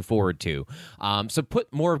you're looking forward to. So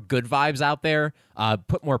put more good vibes out there.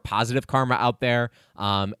 Put more positive karma out there.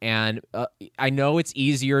 And I know it's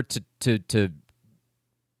easier to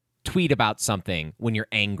tweet about something when you're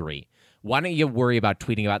angry. Why don't you worry about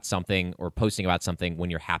tweeting about something or posting about something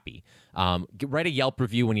when you're happy? Write a Yelp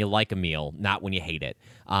review when you like a meal, not when you hate it.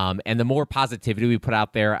 And the more positivity we put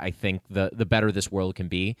out there, I think the better this world can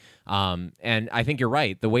be. And I think you're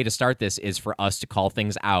right. The way to start this is for us to call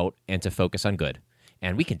things out and to focus on good.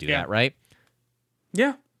 And we can do that, right?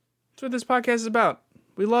 Yeah. That's what this podcast is about.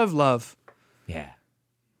 We love love. Yeah.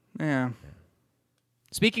 Yeah.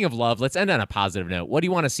 Speaking of love, let's end on a positive note. What do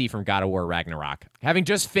you want to see from God of War Ragnarok? Having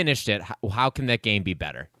just finished it, how can that game be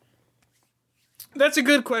better? That's a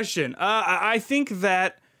good question. I think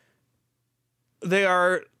that they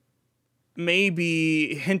are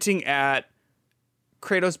maybe hinting at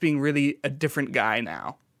Kratos being really a different guy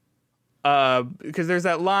now. Because there's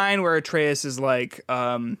that line where Atreus is like,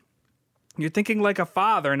 you're thinking like a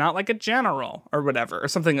father, not like a general, or whatever, or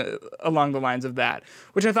something along the lines of that,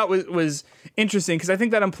 which I thought was interesting, because I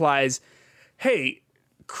think that implies, hey,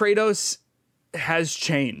 Kratos has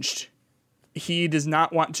changed. He does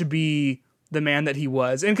not want to be the man that he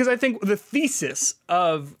was. And because I think the thesis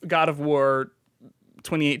of God of War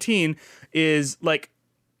 2018 is, like,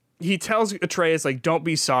 he tells Atreus, like, don't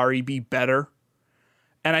be sorry, be better.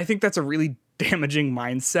 And I think that's a really damaging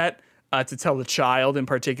mindset to tell the child in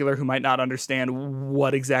particular who might not understand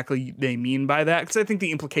what exactly they mean by that. Because I think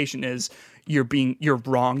the implication is you're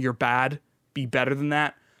wrong, you're bad, be better than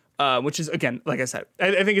that. Which is, again, like I said,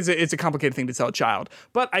 I think it's a complicated thing to tell a child.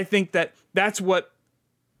 But I think that's what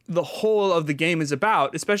the whole of the game is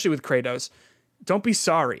about, especially with Kratos. Don't be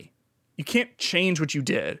sorry. You can't change what you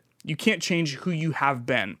did. You can't change who you have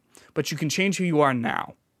been. But you can change who you are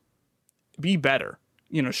now. Be better.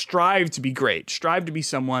 Strive to be great. Strive to be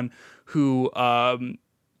someone who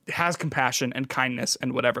has compassion and kindness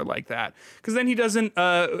and whatever like that. Because then he doesn't.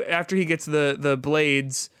 After he gets the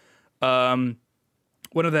blades, one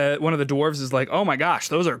of the dwarves is like, "Oh my gosh,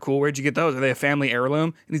 those are cool. Where'd you get those? Are they a family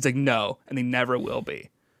heirloom?" And he's like, "No," and they never will be.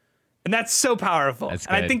 And that's so powerful. And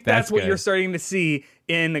I think that's what you're starting to see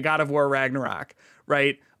in God of War Ragnarok,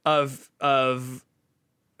 right? Of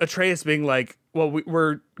Atreus being like,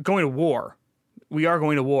 we're going to war. We are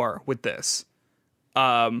going to war with this.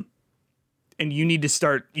 And you need to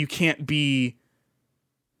start, you can't be,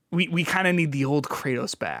 we kind of need the old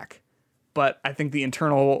Kratos back. But I think the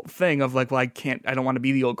internal thing of like, well, I don't want to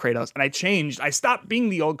be the old Kratos. And I stopped being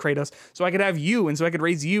the old Kratos so I could have you, and so I could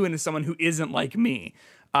raise you into someone who isn't like me.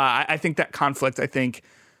 I think that conflict,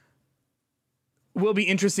 will be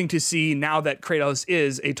interesting to see now that Kratos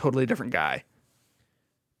is a totally different guy.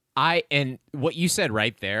 And what you said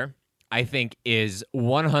right there, I think is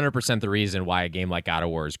 100% the reason why a game like God of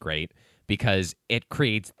War is great, because it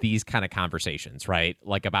creates these kind of conversations, right?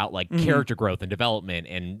 Like about like character growth and development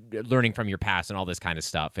and learning from your past and all this kind of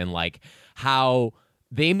stuff. And like how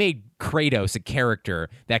they made Kratos a character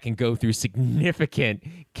that can go through significant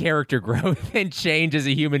character growth and change as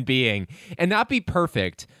a human being and not be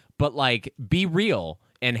perfect, but like be real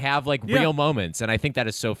and have like real moments. And I think that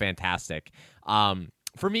is so fantastic.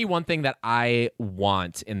 For me, one thing that I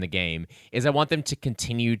want in the game is I want them to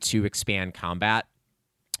continue to expand combat.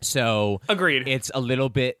 So agreed. It's a little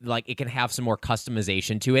bit like it can have some more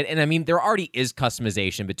customization to it. And I mean, there already is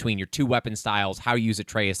customization between your two weapon styles, how you use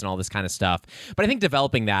Atreus and all this kind of stuff. But I think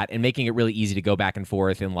developing that and making it really easy to go back and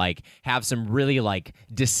forth and like have some really like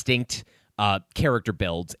distinct character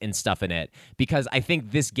builds and stuff in it, because I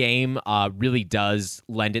think this game really does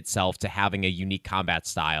lend itself to having a unique combat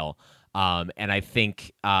style. And I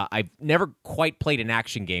think I've never quite played an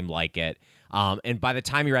action game like it. And by the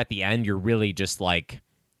time you're at the end, you're really just like,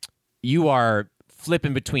 you are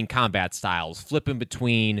flipping between combat styles, flipping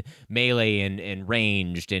between melee and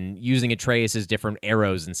ranged, and using Atreus' different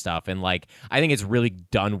arrows and stuff. And like, I think it's really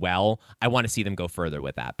done well. I want to see them go further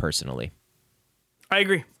with that personally. I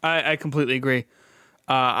agree. I completely agree.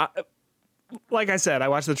 Like I said, I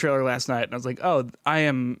watched the trailer last night and I was like, oh, I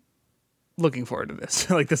am looking forward to this.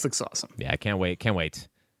 Like, this looks awesome. Yeah, I can't wait. Can't wait.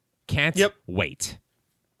 Wait.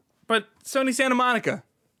 But Sony Santa Monica,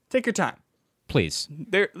 take your time. Please.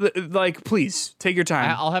 Please, take your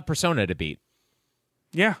time. I'll have Persona to beat.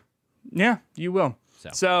 Yeah, you will.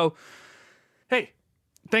 So, hey,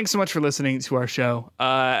 thanks so much for listening to our show.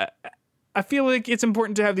 I feel like it's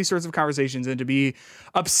important to have these sorts of conversations and to be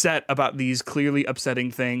upset about these clearly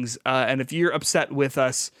upsetting things. And if you're upset with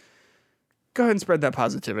us, go ahead and spread that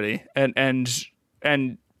positivity and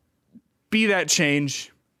be that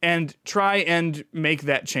change and try and make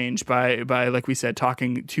that change by like we said,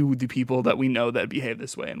 talking to the people that we know that behave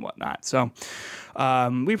this way and whatnot. So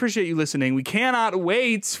we appreciate you listening. We cannot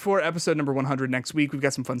wait for episode number 100 next week. We've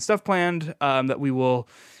got some fun stuff planned that we will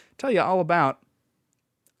tell you all about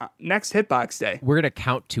next Hitbox Day. We're going to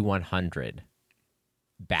count to 100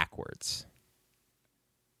 backwards.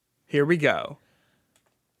 Here we go.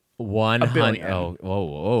 100. A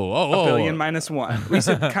billion minus one. We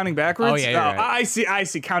said counting backwards? Oh, yeah, right. I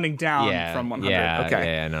see. Counting down from 100. Yeah, okay.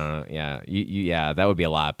 Yeah, no. Yeah. Yeah, that would be a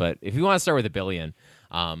lot. But if you want to start with a billion,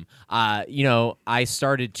 I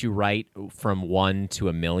started to write from 1 to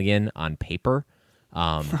 1,000,000 on paper.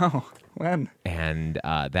 When? And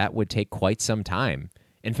that would take quite some time.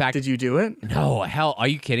 In fact, did you do it? No, hell, are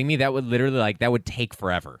you kidding me? That would literally that would take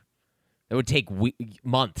forever. That would take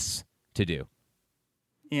months to do.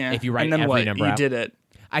 Yeah. If you write and then every number you out. did it.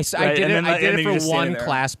 I did it for one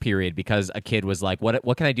class period because a kid was like,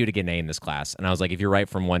 what can I do to get an A in this class? And I was like, if you write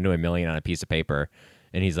from 1 to 1,000,000 on a piece of paper.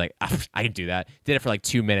 And he's like, I can do that. Did it for like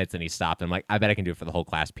 2 minutes and he stopped. I'm like, I bet I can do it for the whole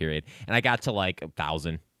class period. And I got to like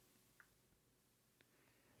 1,000.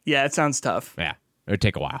 Yeah, it sounds tough. Yeah. It would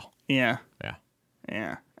take a while. Yeah.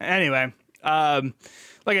 Yeah. Anyway,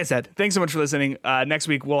 like I said, thanks so much for listening. Next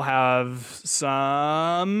week we'll have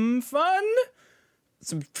some fun.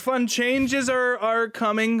 Some fun changes are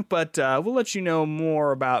coming, but we'll let you know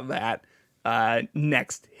more about that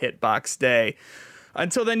next Hitbox Day.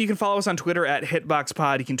 Until then, you can follow us on Twitter at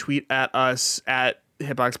HitboxPod. You can tweet at us at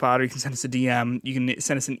HitboxPod, or you can send us a DM. You can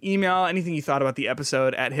send us an email, anything you thought about the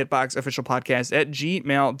episode, at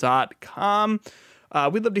hitboxofficialpodcast@gmail.com.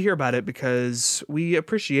 We'd love to hear about it because we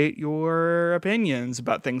appreciate your opinions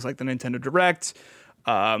about things like the Nintendo Direct,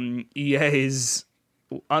 EA's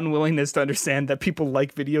unwillingness to understand that people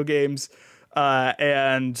like video games,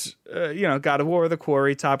 and God of War, The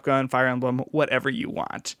Quarry, Top Gun, Fire Emblem, whatever you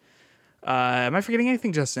want. Am I forgetting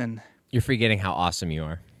anything, Justin? You're forgetting how awesome you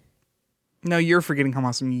are. No, you're forgetting how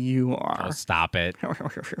awesome you are. Oh, stop it.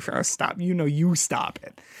 Stop. You stop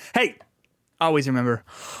it. Hey, always remember,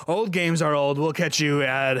 old games are old. We'll catch you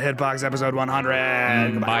at Hitbox episode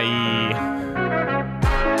 100. Bye.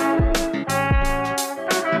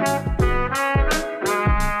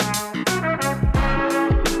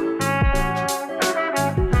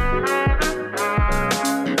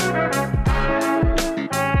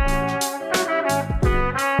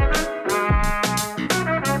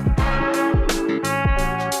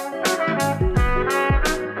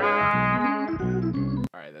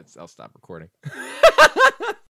 recording.